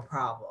we had a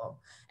problem.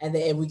 And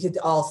then we could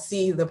all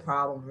see the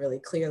problem really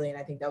clearly. And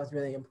I think that was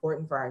really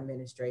important for our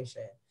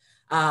administration.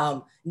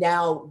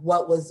 Now,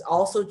 what was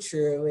also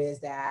true is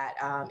that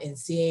in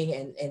seeing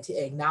and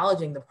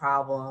acknowledging the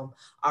problem,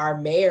 our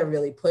mayor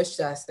really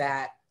pushed us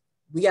that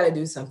we got to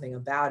do something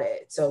about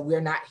it. So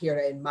we're not here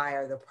to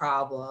admire the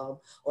problem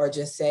or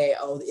just say,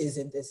 oh,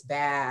 isn't this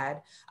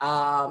bad?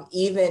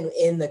 Even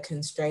in the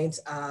constraints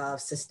of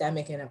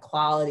systemic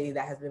inequality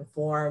that has been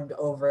formed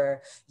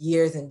over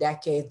years and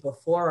decades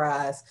before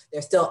us,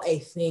 there's still a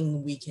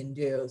thing we can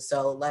do.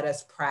 So let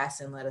us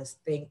press and let us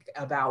think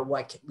about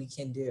what we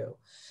can do.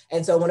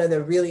 And so one of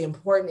the really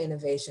important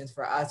innovations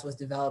for us was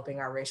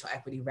developing our racial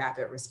equity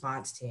rapid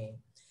response team.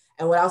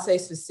 And what I'll say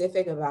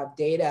specific about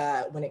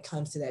data when it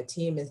comes to that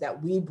team is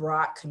that we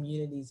brought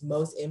communities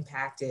most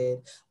impacted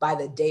by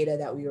the data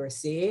that we were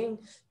seeing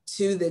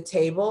to the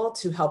table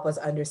to help us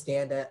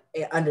understand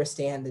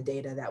the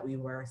data that we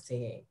were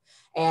seeing.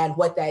 And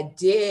what that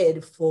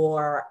did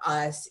for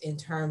us in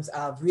terms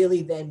of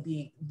really then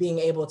being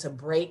able to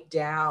break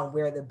down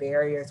where the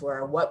barriers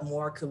were, what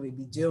more could we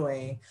be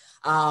doing,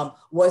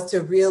 was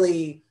to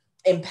really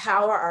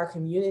empower our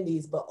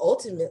communities, but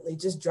ultimately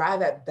just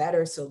drive at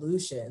better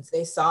solutions.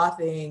 They saw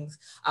things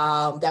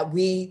that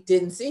we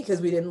didn't see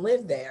because we didn't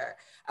live there.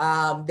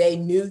 They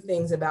knew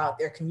things about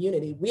their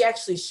community. We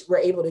actually were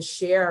able to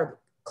share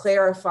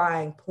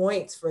clarifying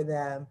points for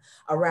them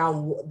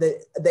around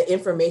the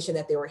information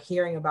that they were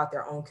hearing about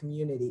their own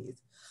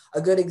communities.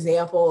 A good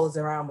example is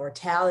around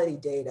mortality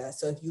data.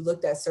 So if you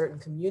looked at certain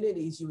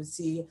communities, you would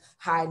see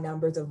high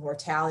numbers of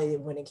mortality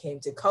when it came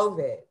to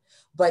COVID.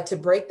 But to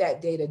break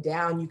that data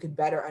down, you could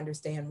better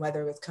understand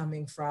whether it's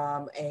coming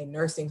from a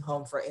nursing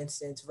home, for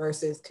instance,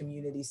 versus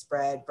community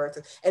spread,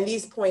 and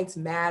these points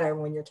matter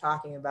when you're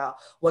talking about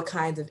what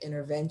kinds of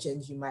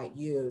interventions you might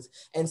use.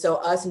 And so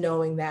us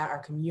knowing that, our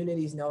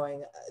communities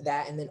knowing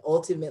that, and then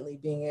ultimately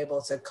being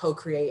able to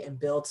co-create and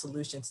build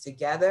solutions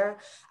together,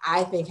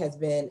 I think has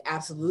been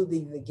absolutely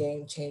the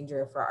game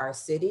changer for our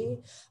city.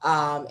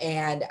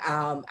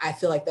 I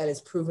feel like that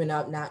is proven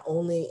up not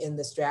only in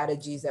the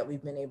strategies that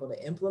we've been able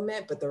to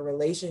implement, but the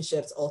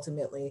relationships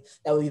ultimately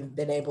that we've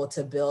been able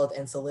to build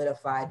and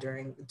solidify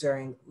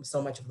during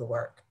so much of the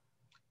work.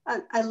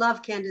 I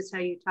love, Candace, how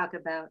you talk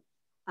about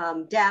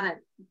data.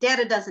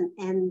 Data doesn't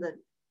end the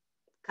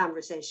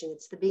conversation,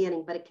 it's the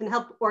beginning, but it can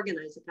help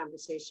organize the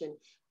conversation.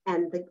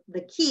 And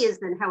the key is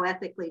then how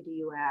ethically do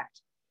you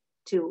act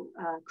to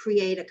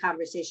create a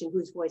conversation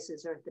whose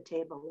voices are at the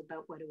table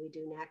about what do we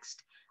do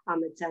next.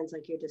 It sounds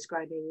like you're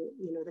describing,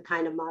 the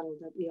kind of model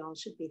that we all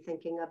should be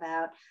thinking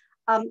about.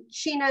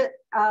 Shena,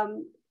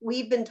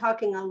 we've been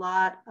talking a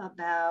lot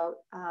about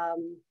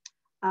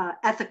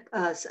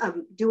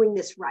doing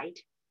this right.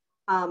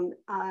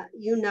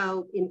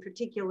 In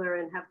particular,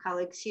 and have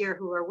colleagues here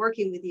who are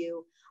working with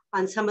you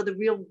on some of the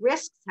real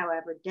risks.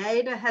 However,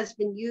 data has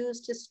been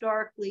used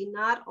historically,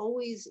 not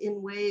always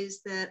in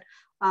ways that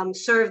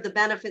serve the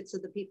benefits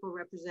of the people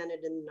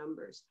represented in the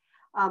numbers.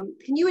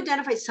 Can you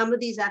identify some of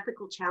these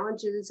ethical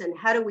challenges, and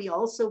how do we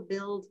also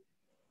build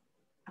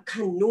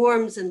kind of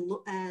norms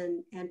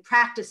and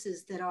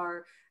practices that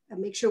are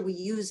make sure we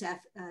use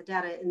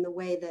data in the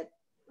way that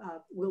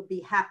will be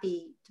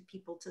happy to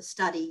people to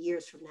study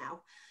years from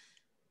now?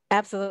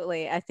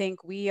 Absolutely. I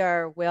think we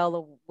are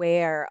well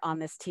aware on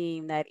this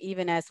team that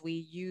even as we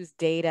use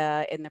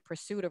data in the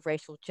pursuit of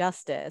racial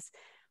justice,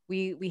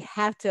 we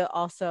have to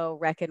also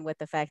reckon with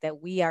the fact that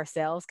we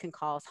ourselves can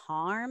cause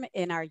harm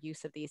in our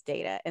use of these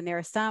data. And there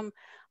are some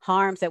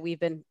harms that we've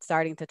been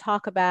starting to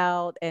talk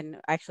about and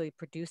actually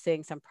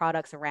producing some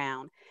products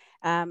around.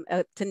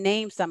 To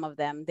name some of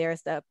them,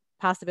 there's the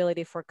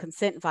possibility for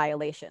consent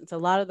violations. A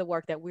lot of the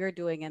work that we're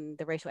doing in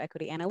the Racial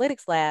Equity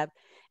Analytics Lab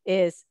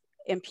is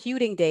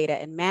imputing data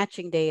and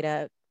matching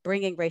data,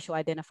 bringing racial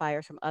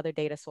identifiers from other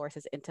data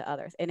sources into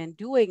others. And in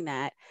doing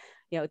that,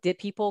 did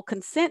people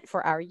consent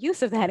for our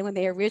use of that? And when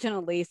they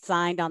originally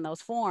signed on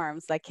those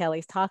forms, like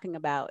Kelly's talking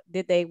about,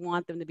 did they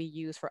want them to be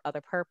used for other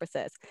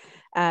purposes?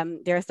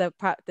 There's the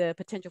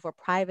potential for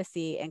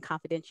privacy and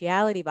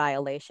confidentiality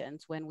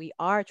violations when we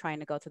are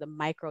trying to go to the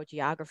micro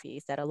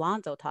geographies that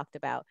Alonzo talked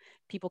about.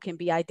 People can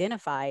be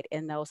identified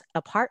in those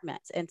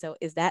apartments. And so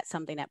is that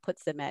something that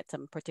puts them at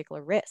some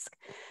particular risk?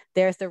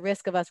 There's the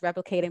risk of us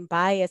replicating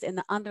bias in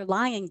the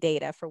underlying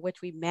data for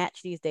which we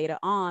match these data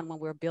on when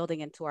we're building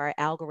into our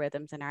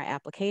algorithms and our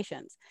applications.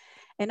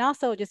 And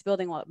also just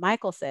building what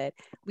Michael said,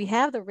 we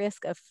have the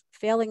risk of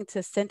failing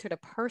to center the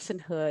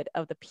personhood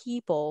of the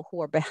people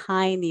who are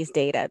behind these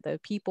data, the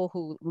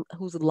people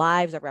whose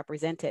lives are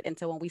represented. And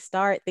so when we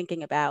start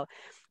thinking about,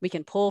 we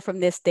can pull from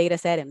this data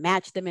set and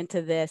match them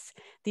into this,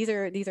 these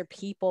are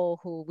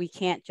people who we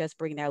can't just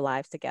bring their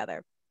lives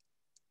together.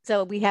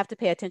 So we have to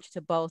pay attention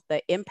to both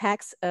the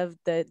impacts of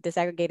the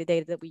disaggregated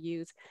data that we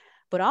use,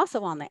 but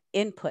also on the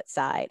input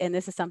side. And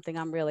this is something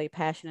I'm really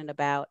passionate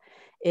about,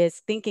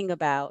 is thinking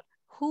about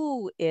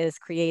who is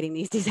creating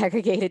these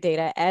disaggregated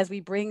data as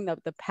we bring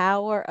the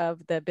power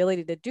of the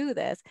ability to do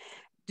this.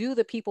 Do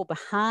the people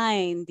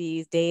behind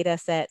these data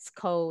sets,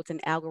 codes,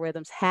 and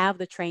algorithms have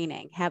the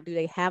training? Do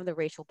they have the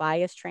racial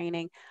bias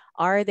training?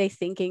 Are they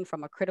thinking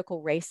from a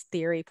critical race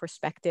theory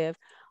perspective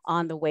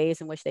on the ways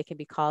in which they can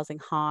be causing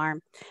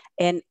harm?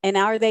 And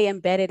are they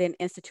embedded in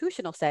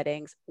institutional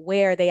settings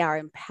where they are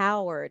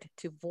empowered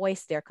to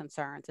voice their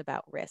concerns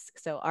about risk?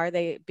 So are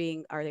they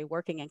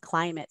working in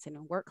climates and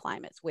in work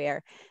climates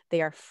where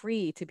they are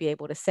free to be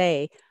able to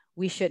say,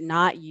 we should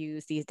not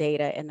use these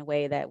data in the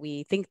way that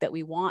we think that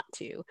we want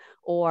to,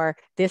 or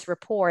this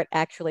report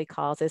actually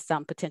causes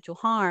some potential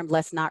harm,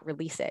 let's not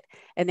release it.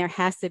 And there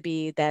has to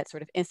be that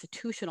sort of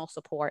institutional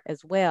support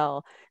as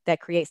well that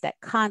creates that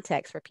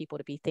context for people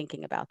to be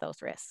thinking about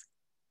those risks.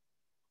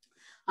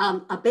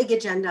 A big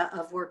agenda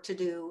of work to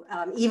do.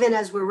 Even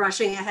as we're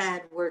rushing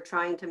ahead, we're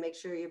trying to make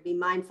sure you be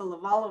mindful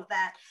of all of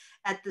that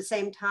at the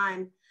same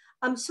time.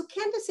 So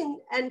Candace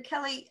and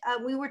Kelly,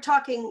 we were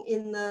talking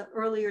in the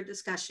earlier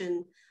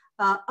discussion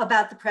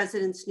about the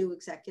president's new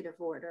executive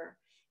order.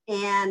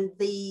 And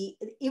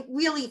it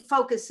really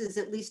focuses,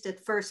 at least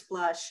at first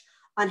blush,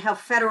 on how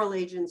federal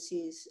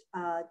agencies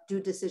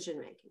do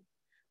decision-making.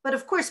 But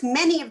of course,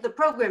 many of the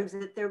programs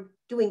that they're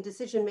doing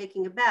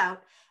decision-making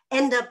about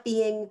end up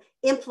being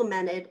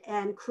implemented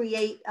and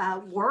create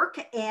work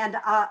and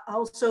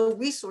also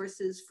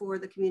resources for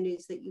the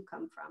communities that you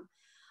come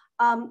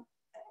from.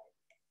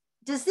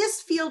 Does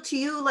this feel to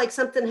you like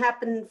something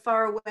happened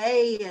far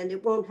away and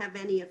it won't have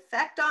any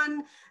effect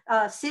on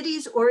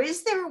cities? Or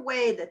is there a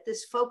way that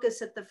this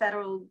focus at the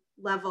federal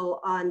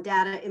level on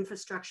data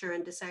infrastructure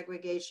and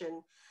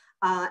disaggregation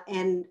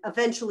and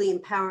eventually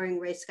empowering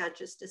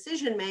race-conscious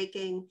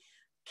decision-making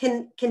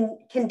can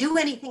do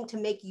anything to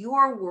make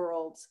your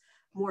worlds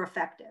more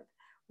effective?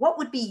 What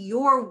would be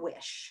your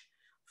wish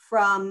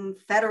from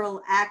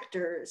federal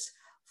actors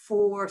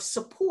for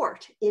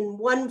support in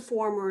one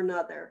form or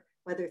another,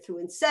 whether through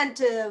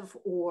incentive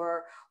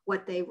or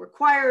what they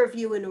require of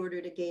you in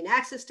order to gain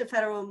access to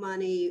federal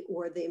money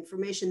or the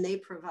information they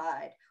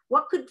provide?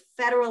 What could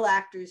federal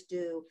actors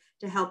do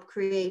to help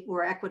create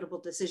more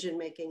equitable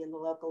decision-making in the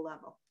local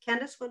level?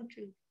 Candace, why don't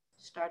you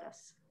start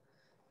us?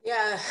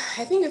 Yeah,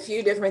 I think a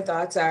few different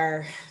thoughts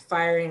are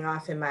firing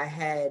off in my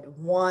head.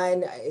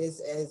 One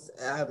is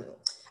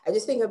I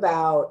just think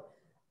about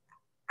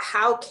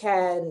how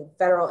can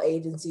federal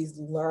agencies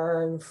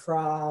learn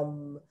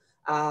from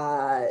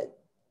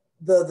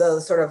the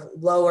sort of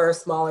lower,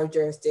 smaller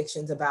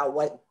jurisdictions about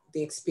what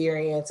the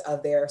experience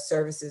of their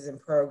services and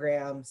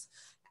programs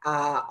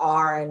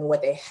are and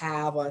what they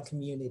have on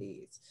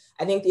communities.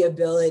 I think the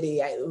ability,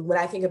 when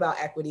I think about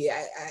equity,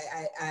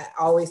 I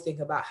always think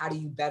about how do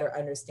you better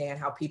understand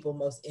how people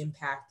most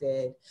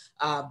impacted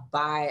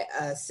by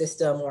a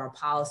system or a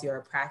policy or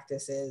a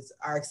practices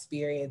are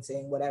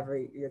experiencing whatever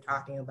you're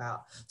talking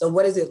about. So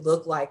what does it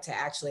look like to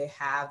actually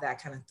have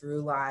that kind of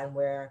through line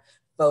where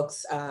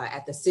folks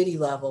at the city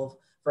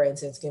level, for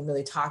instance, can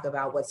really talk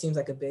about what seems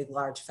like a big,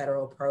 large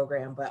federal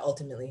program, but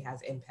ultimately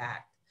has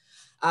impact?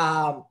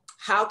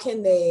 How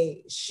can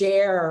they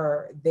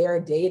share their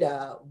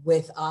data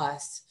with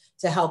us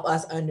to help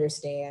us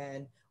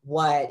understand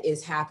what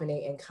is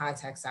happening in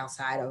contexts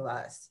outside of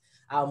us?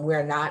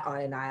 We're not on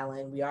an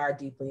island. We are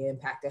deeply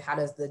impacted. How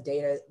does the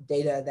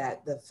data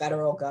that the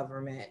federal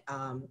government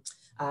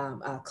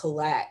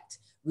collect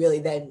really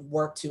then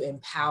work to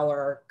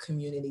empower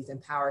communities,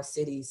 empower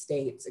cities,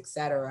 states, et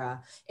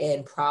cetera,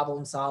 in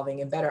problem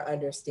solving and better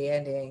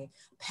understanding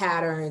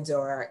patterns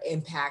or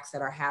impacts that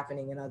are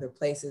happening in other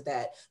places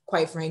that,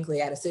 quite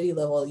frankly, at a city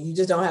level, you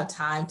just don't have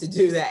time to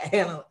do that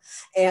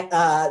and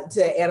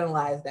to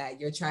analyze that.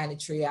 You're trying to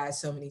triage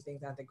so many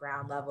things at the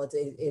ground level.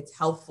 It's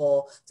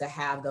helpful to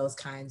have those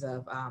kinds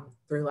of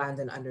through lines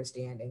and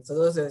understanding. So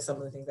those are some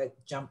of the things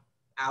that jump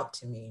out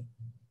to me.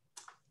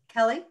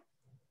 Kelly?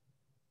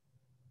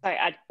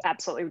 I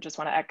absolutely just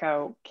want to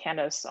echo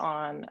Candace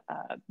on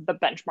the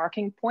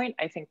benchmarking point.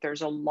 I think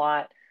there's a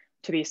lot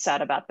to be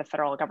said about the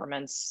federal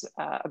government's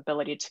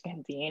ability to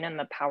convene and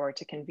the power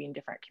to convene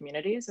different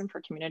communities and for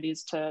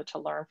communities to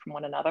learn from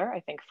one another. I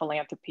think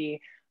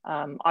philanthropy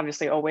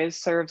obviously always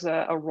serves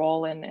a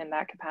role in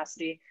that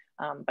capacity,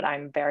 but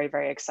I'm very,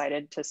 very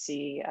excited to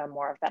see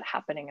more of that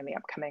happening in the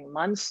upcoming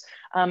months.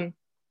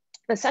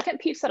 The second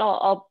piece that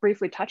I'll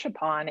briefly touch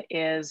upon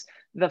is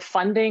the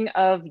funding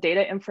of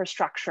data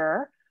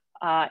infrastructure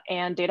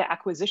and data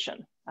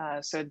acquisition.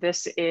 So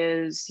this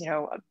is,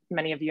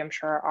 many of you I'm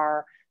sure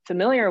are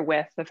familiar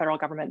with, the federal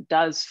government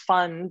does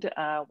fund,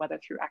 whether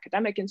through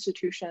academic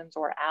institutions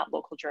or at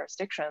local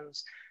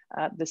jurisdictions,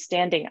 the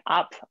standing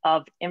up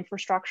of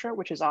infrastructure,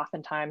 which is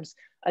oftentimes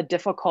a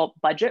difficult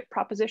budget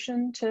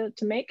proposition to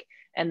make.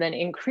 And then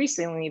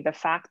increasingly the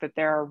fact that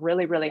there are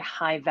really, really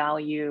high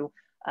value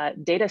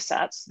data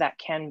sets that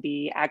can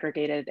be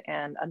aggregated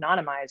and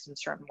anonymized in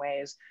certain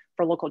ways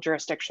for local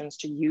jurisdictions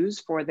to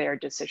use for their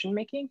decision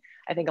making.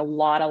 I think a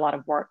lot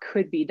of work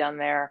could be done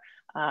there,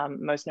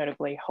 most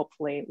notably,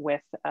 hopefully,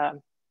 with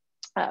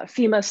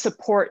FEMA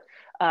support.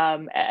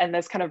 And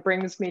this kind of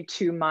brings me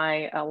to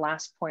my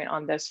last point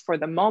on this for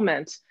the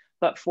moment.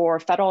 But for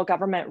federal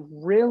government,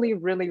 really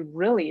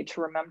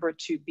to remember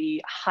to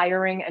be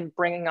hiring and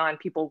bringing on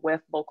people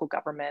with local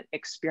government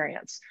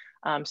experience.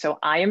 So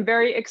I am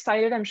very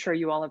excited. I'm sure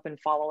you all have been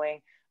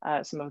following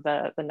some of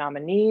the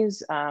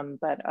nominees,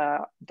 but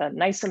the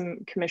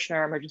NISM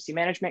Commissioner, Emergency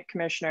Management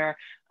Commissioner,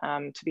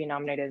 to be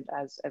nominated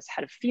as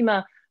head of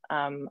FEMA,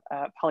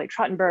 Polly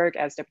Trottenberg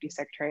as Deputy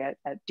Secretary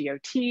at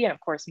DOT, and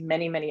of course,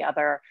 many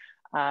other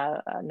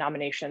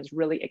nominations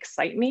really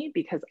excite me,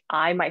 because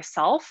I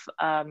myself,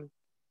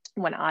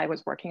 when I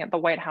was working at the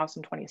White House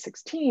in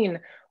 2016,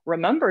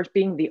 remembers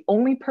being the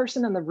only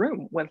person in the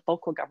room with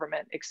local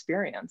government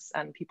experience,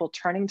 and people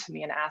turning to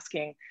me and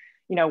asking,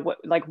 you know,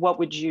 what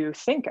would you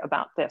think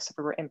about this if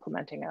we were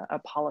implementing a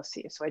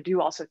policy? So I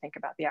do also think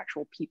about the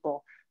actual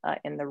people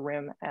in the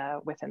room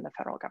within the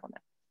federal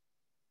government.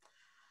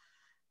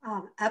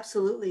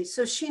 Absolutely.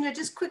 So Shena,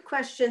 just quick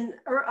question,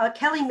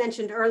 Kelly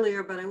mentioned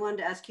earlier, but I wanted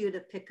to ask you to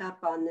pick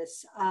up on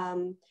this.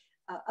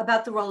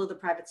 About the role of the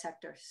private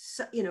sector.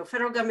 So, you know,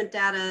 federal government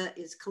data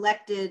is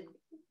collected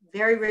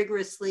very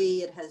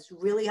rigorously. It has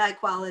really high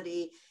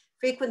quality,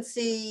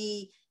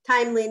 frequency,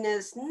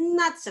 timeliness,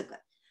 not so good.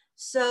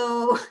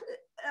 So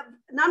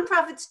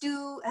nonprofits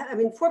do, I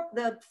mean,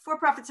 the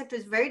for-profit sector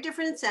has very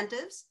different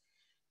incentives,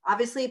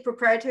 obviously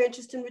proprietary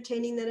interest in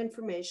retaining that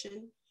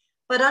information,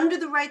 but under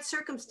the right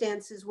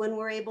circumstances, when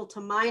we're able to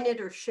mine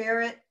it or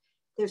share it,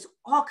 there's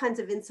all kinds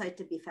of insight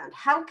to be found.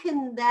 How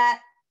can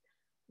that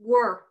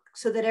work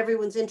so that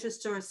everyone's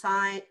interests are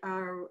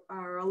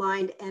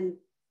aligned and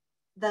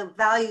the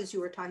values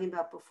you were talking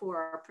about before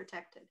are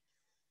protected?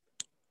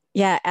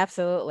 Yeah,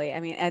 absolutely.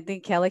 I mean, I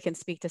think Kelly can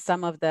speak to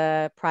some of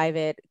the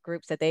private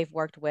groups that they've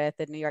worked with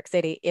in New York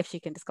City, if she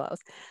can disclose.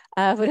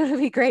 But it would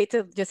be great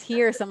to just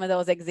hear some of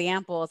those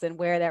examples and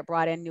where that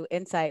brought in new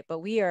insight. But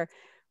we are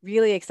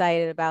really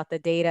excited about the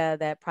data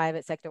that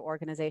private sector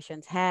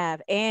organizations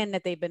have, and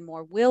that they've been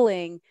more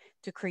willing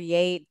to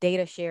create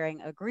data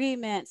sharing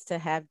agreements to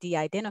have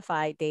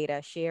de-identified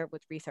data shared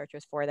with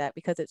researchers for that,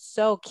 because it's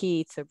so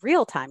key to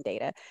real-time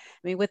data.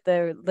 I mean, with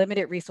the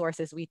limited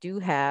resources we do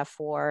have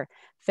for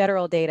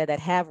federal data that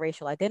have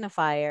racial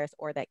identifiers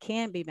or that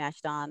can be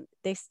matched on,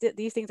 these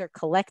things are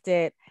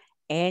collected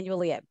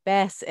annually at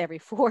best every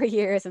 4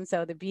 years. And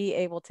so to be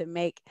able to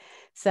make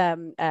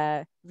some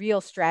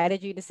real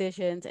strategy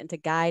decisions and to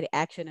guide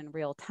action in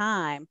real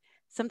time,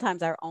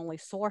 sometimes our only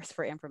source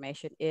for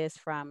information is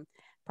from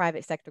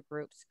private sector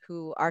groups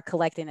who are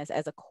collecting this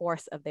as a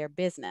course of their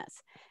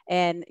business.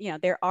 And, you know,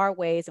 there are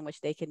ways in which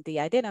they can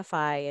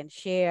de-identify and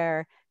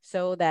share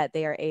so that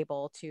they are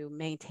able to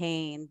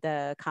maintain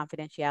the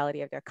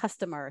confidentiality of their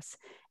customers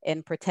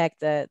and protect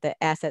the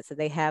assets that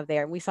they have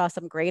there. And we saw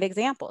some great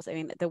examples. I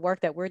mean, the work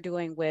that we're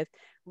doing with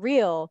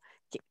Real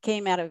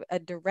came out of a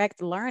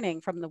direct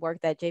learning from the work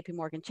that JP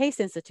Morgan Chase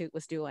Institute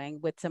was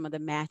doing with some of the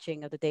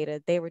matching of the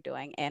data they were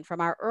doing. And from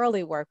our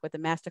early work with the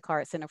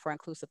MasterCard Center for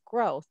Inclusive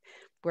Growth,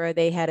 where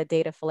they had a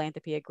data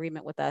philanthropy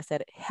agreement with us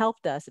that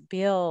helped us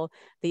build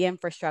the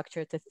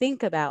infrastructure to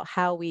think about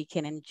how we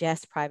can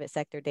ingest private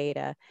sector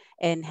data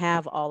and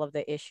have all of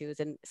the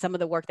issues. And some of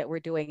the work that we're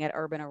doing at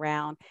Urban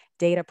around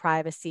data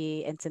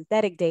privacy and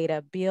synthetic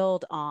data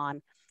build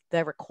on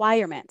the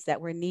requirements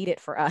that were needed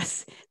for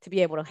us to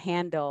be able to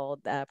handle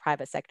the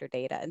private sector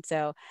data. And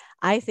so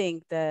I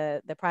think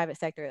the private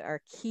sector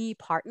are key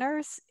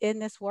partners in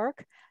this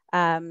work,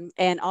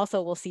 and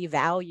also will see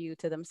value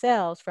to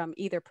themselves from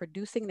either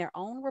producing their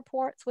own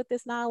reports with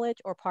this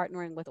knowledge or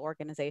partnering with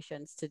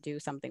organizations to do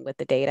something with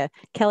the data.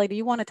 Kelly, do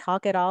you want to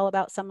talk at all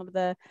about some of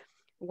the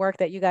work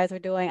that you guys are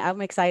doing?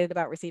 I'm excited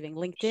about receiving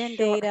LinkedIn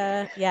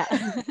data. Yeah.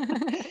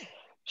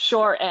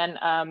 Sure,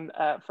 and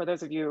for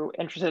those of you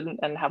interested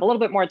and have a little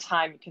bit more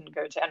time, you can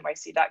go to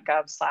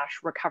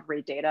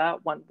nyc.gov/recovery data,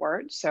 one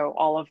word. So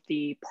all of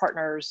the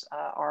partners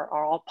are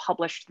all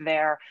published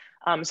there.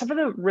 Some of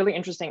the really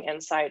interesting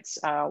insights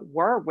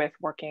were with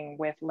working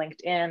with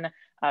LinkedIn,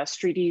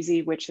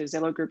 StreetEasy, which is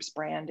Zillow Group's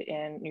brand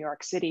in New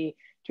York City,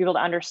 to be able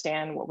to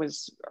understand what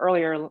was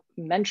earlier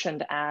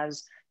mentioned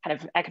as kind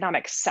of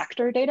economic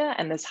sector data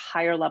and this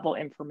higher level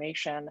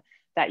information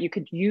that you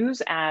could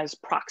use as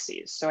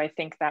proxies. So I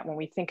think that when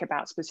we think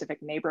about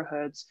specific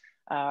neighborhoods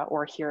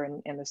or here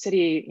in the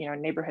city, you know,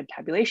 neighborhood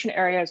tabulation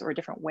areas or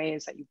different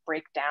ways that you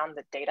break down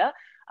the data,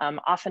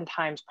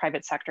 oftentimes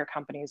private sector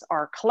companies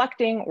are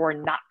collecting or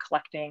not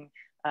collecting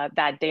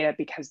that data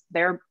because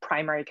their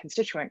primary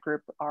constituent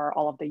group are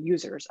all of the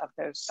users of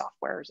those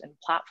softwares and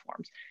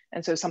platforms.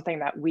 And so something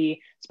that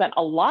we spent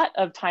a lot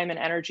of time and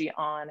energy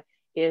on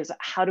is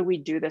how do we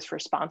do this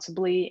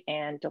responsibly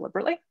and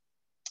deliberately?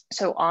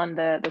 So on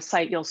the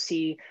site, you'll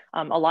see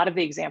a lot of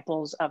the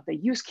examples of the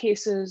use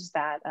cases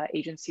that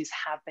agencies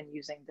have been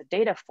using the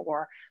data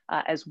for,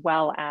 as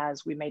well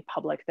as we made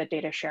public the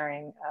data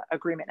sharing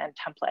agreement and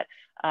template.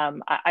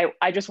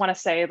 I just want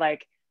to say,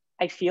 like,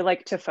 I feel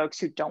like to folks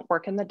who don't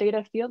work in the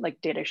data field,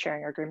 like data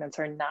sharing agreements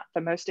are not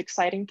the most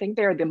exciting thing.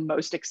 They're the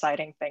most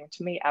exciting thing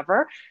to me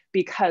ever,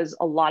 because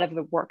a lot of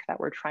the work that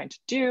we're trying to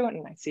do,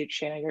 and I see it,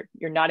 Shena,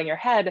 you're nodding your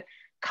head,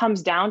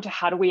 comes down to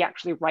how do we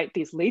actually write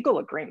these legal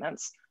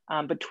agreements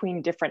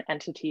between different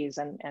entities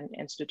and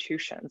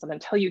institutions. And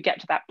until you get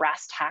to that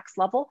brass tacks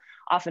level,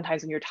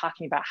 oftentimes when you're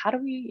talking about how do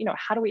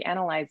we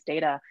analyze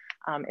data,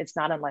 it's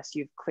not unless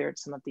you've cleared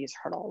some of these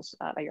hurdles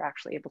that you're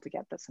actually able to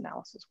get this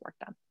analysis work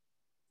done.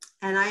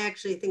 And I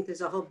actually think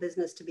there's a whole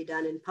business to be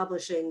done in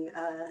publishing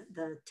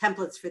the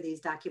templates for these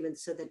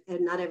documents so that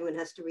not everyone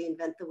has to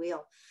reinvent the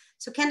wheel.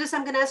 So Candace,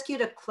 I'm going to ask you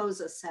to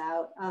close us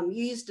out.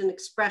 You used an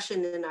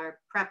expression in our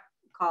prep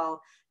call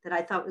that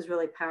I thought was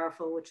really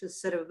powerful, which was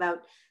sort of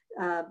about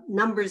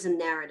numbers and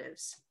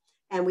narratives.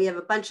 And we have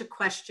a bunch of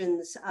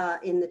questions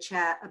in the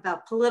chat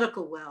about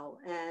political will.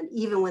 And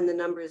even when the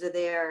numbers are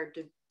there,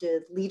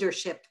 did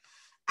leadership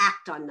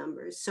act on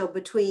numbers? So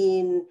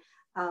between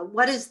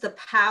what is the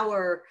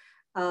power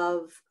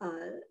of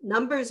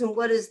numbers and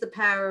what is the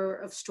power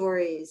of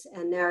stories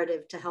and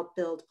narrative to help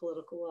build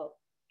political will?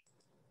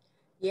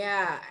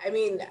 Yeah, I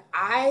mean,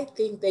 I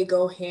think they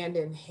go hand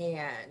in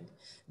hand.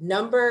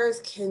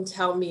 Numbers can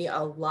tell me a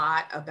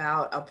lot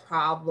about a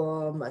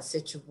problem, a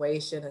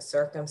situation, a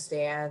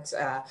circumstance,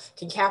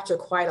 can capture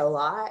quite a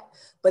lot,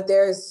 but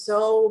there's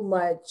so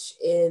much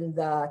in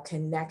the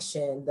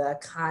connection, the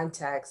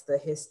context, the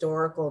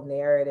historical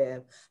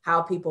narrative,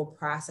 how people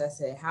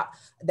process it, how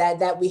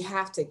that we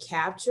have to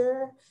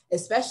capture,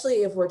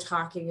 especially if we're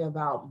talking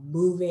about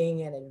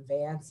moving and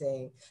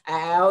advancing.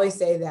 I always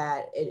say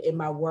that in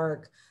my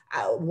work,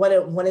 one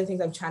of the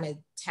things I'm trying to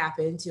tap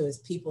into is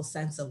people's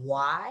sense of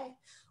why.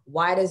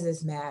 Why does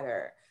this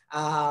matter?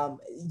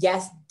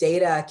 Yes,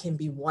 data can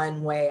be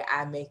one way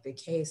I make the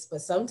case, but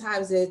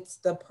sometimes it's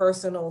the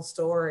personal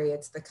story,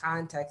 it's the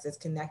context, it's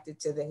connected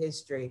to the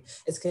history,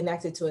 it's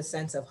connected to a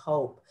sense of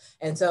hope.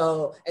 And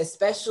so,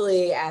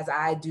 especially as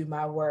I do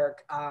my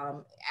work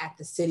at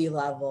the city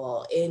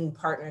level, in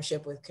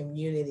partnership with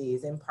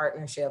communities, in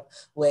partnership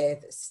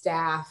with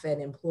staff and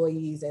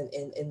employees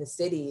in the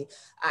city,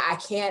 I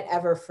can't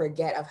ever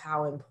forget of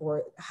how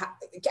important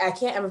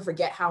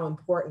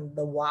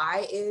the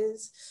why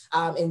is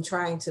in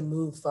trying to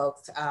move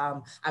folks.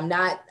 I'm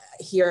not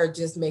here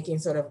just making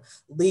sort of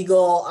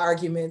legal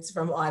arguments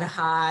from on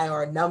high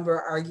or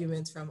number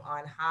arguments from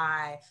on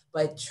high,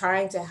 but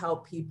trying to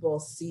help people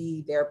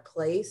see their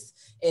place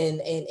in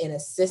a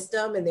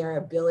system and their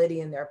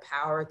ability and their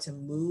power to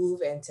move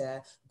and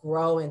to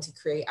grow and to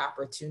create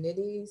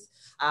opportunities.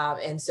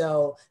 And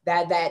so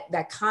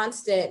that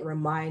constant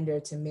reminder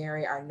to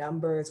marry our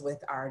numbers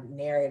with our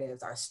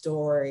narratives, our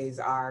stories,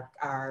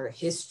 our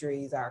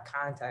histories, our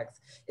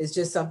context is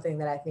just something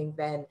that I think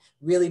then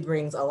really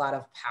brings a lot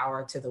of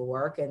power to the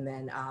work and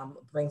then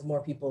brings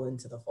more people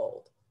into the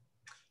fold.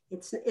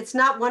 It's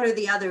not one or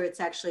the other. It's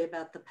actually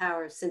about the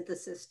power of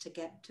synthesis to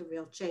get to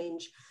real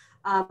change.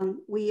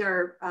 We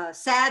are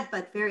sad,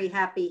 but very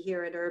happy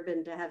here at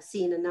Urban to have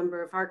seen a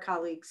number of our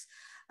colleagues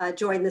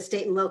join the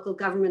state and local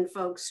government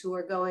folks who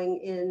are going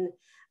in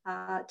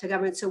to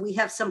government. So we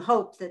have some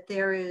hope that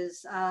there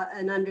is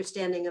an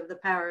understanding of the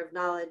power of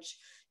knowledge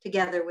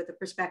together with the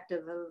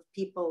perspective of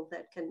people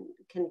that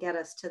can get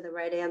us to the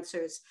right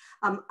answers.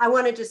 I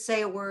want to just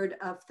say a word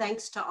of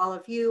thanks to all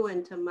of you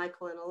and to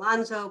Michael and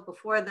Alonzo,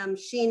 before them,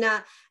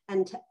 Shena,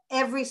 and to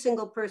every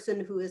single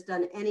person who has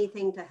done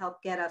anything to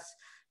help get us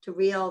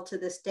to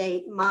this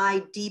date.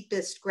 My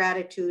deepest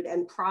gratitude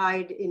and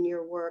pride in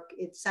your work.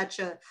 It's such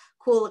a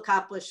cool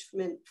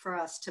accomplishment for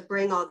us to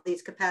bring all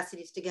these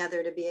capacities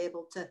together to be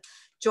able to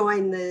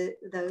join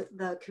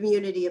the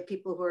community of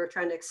people who are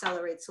trying to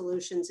accelerate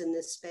solutions in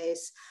this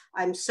space.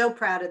 I'm so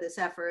proud of this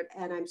effort,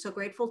 and I'm so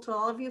grateful to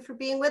all of you for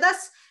being with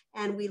us.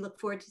 And we look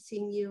forward to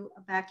seeing you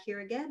back here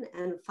again.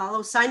 And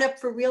sign up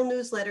for real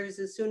newsletters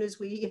as soon as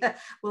we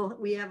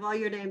have all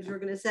your names. We're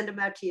going to send them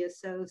out to you.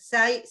 So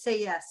say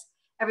yes.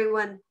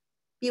 Everyone,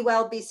 be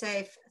well, be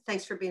safe.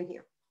 Thanks for being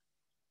here.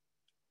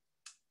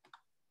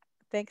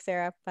 Thanks,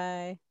 Sarah.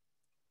 Bye.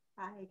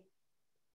 Bye.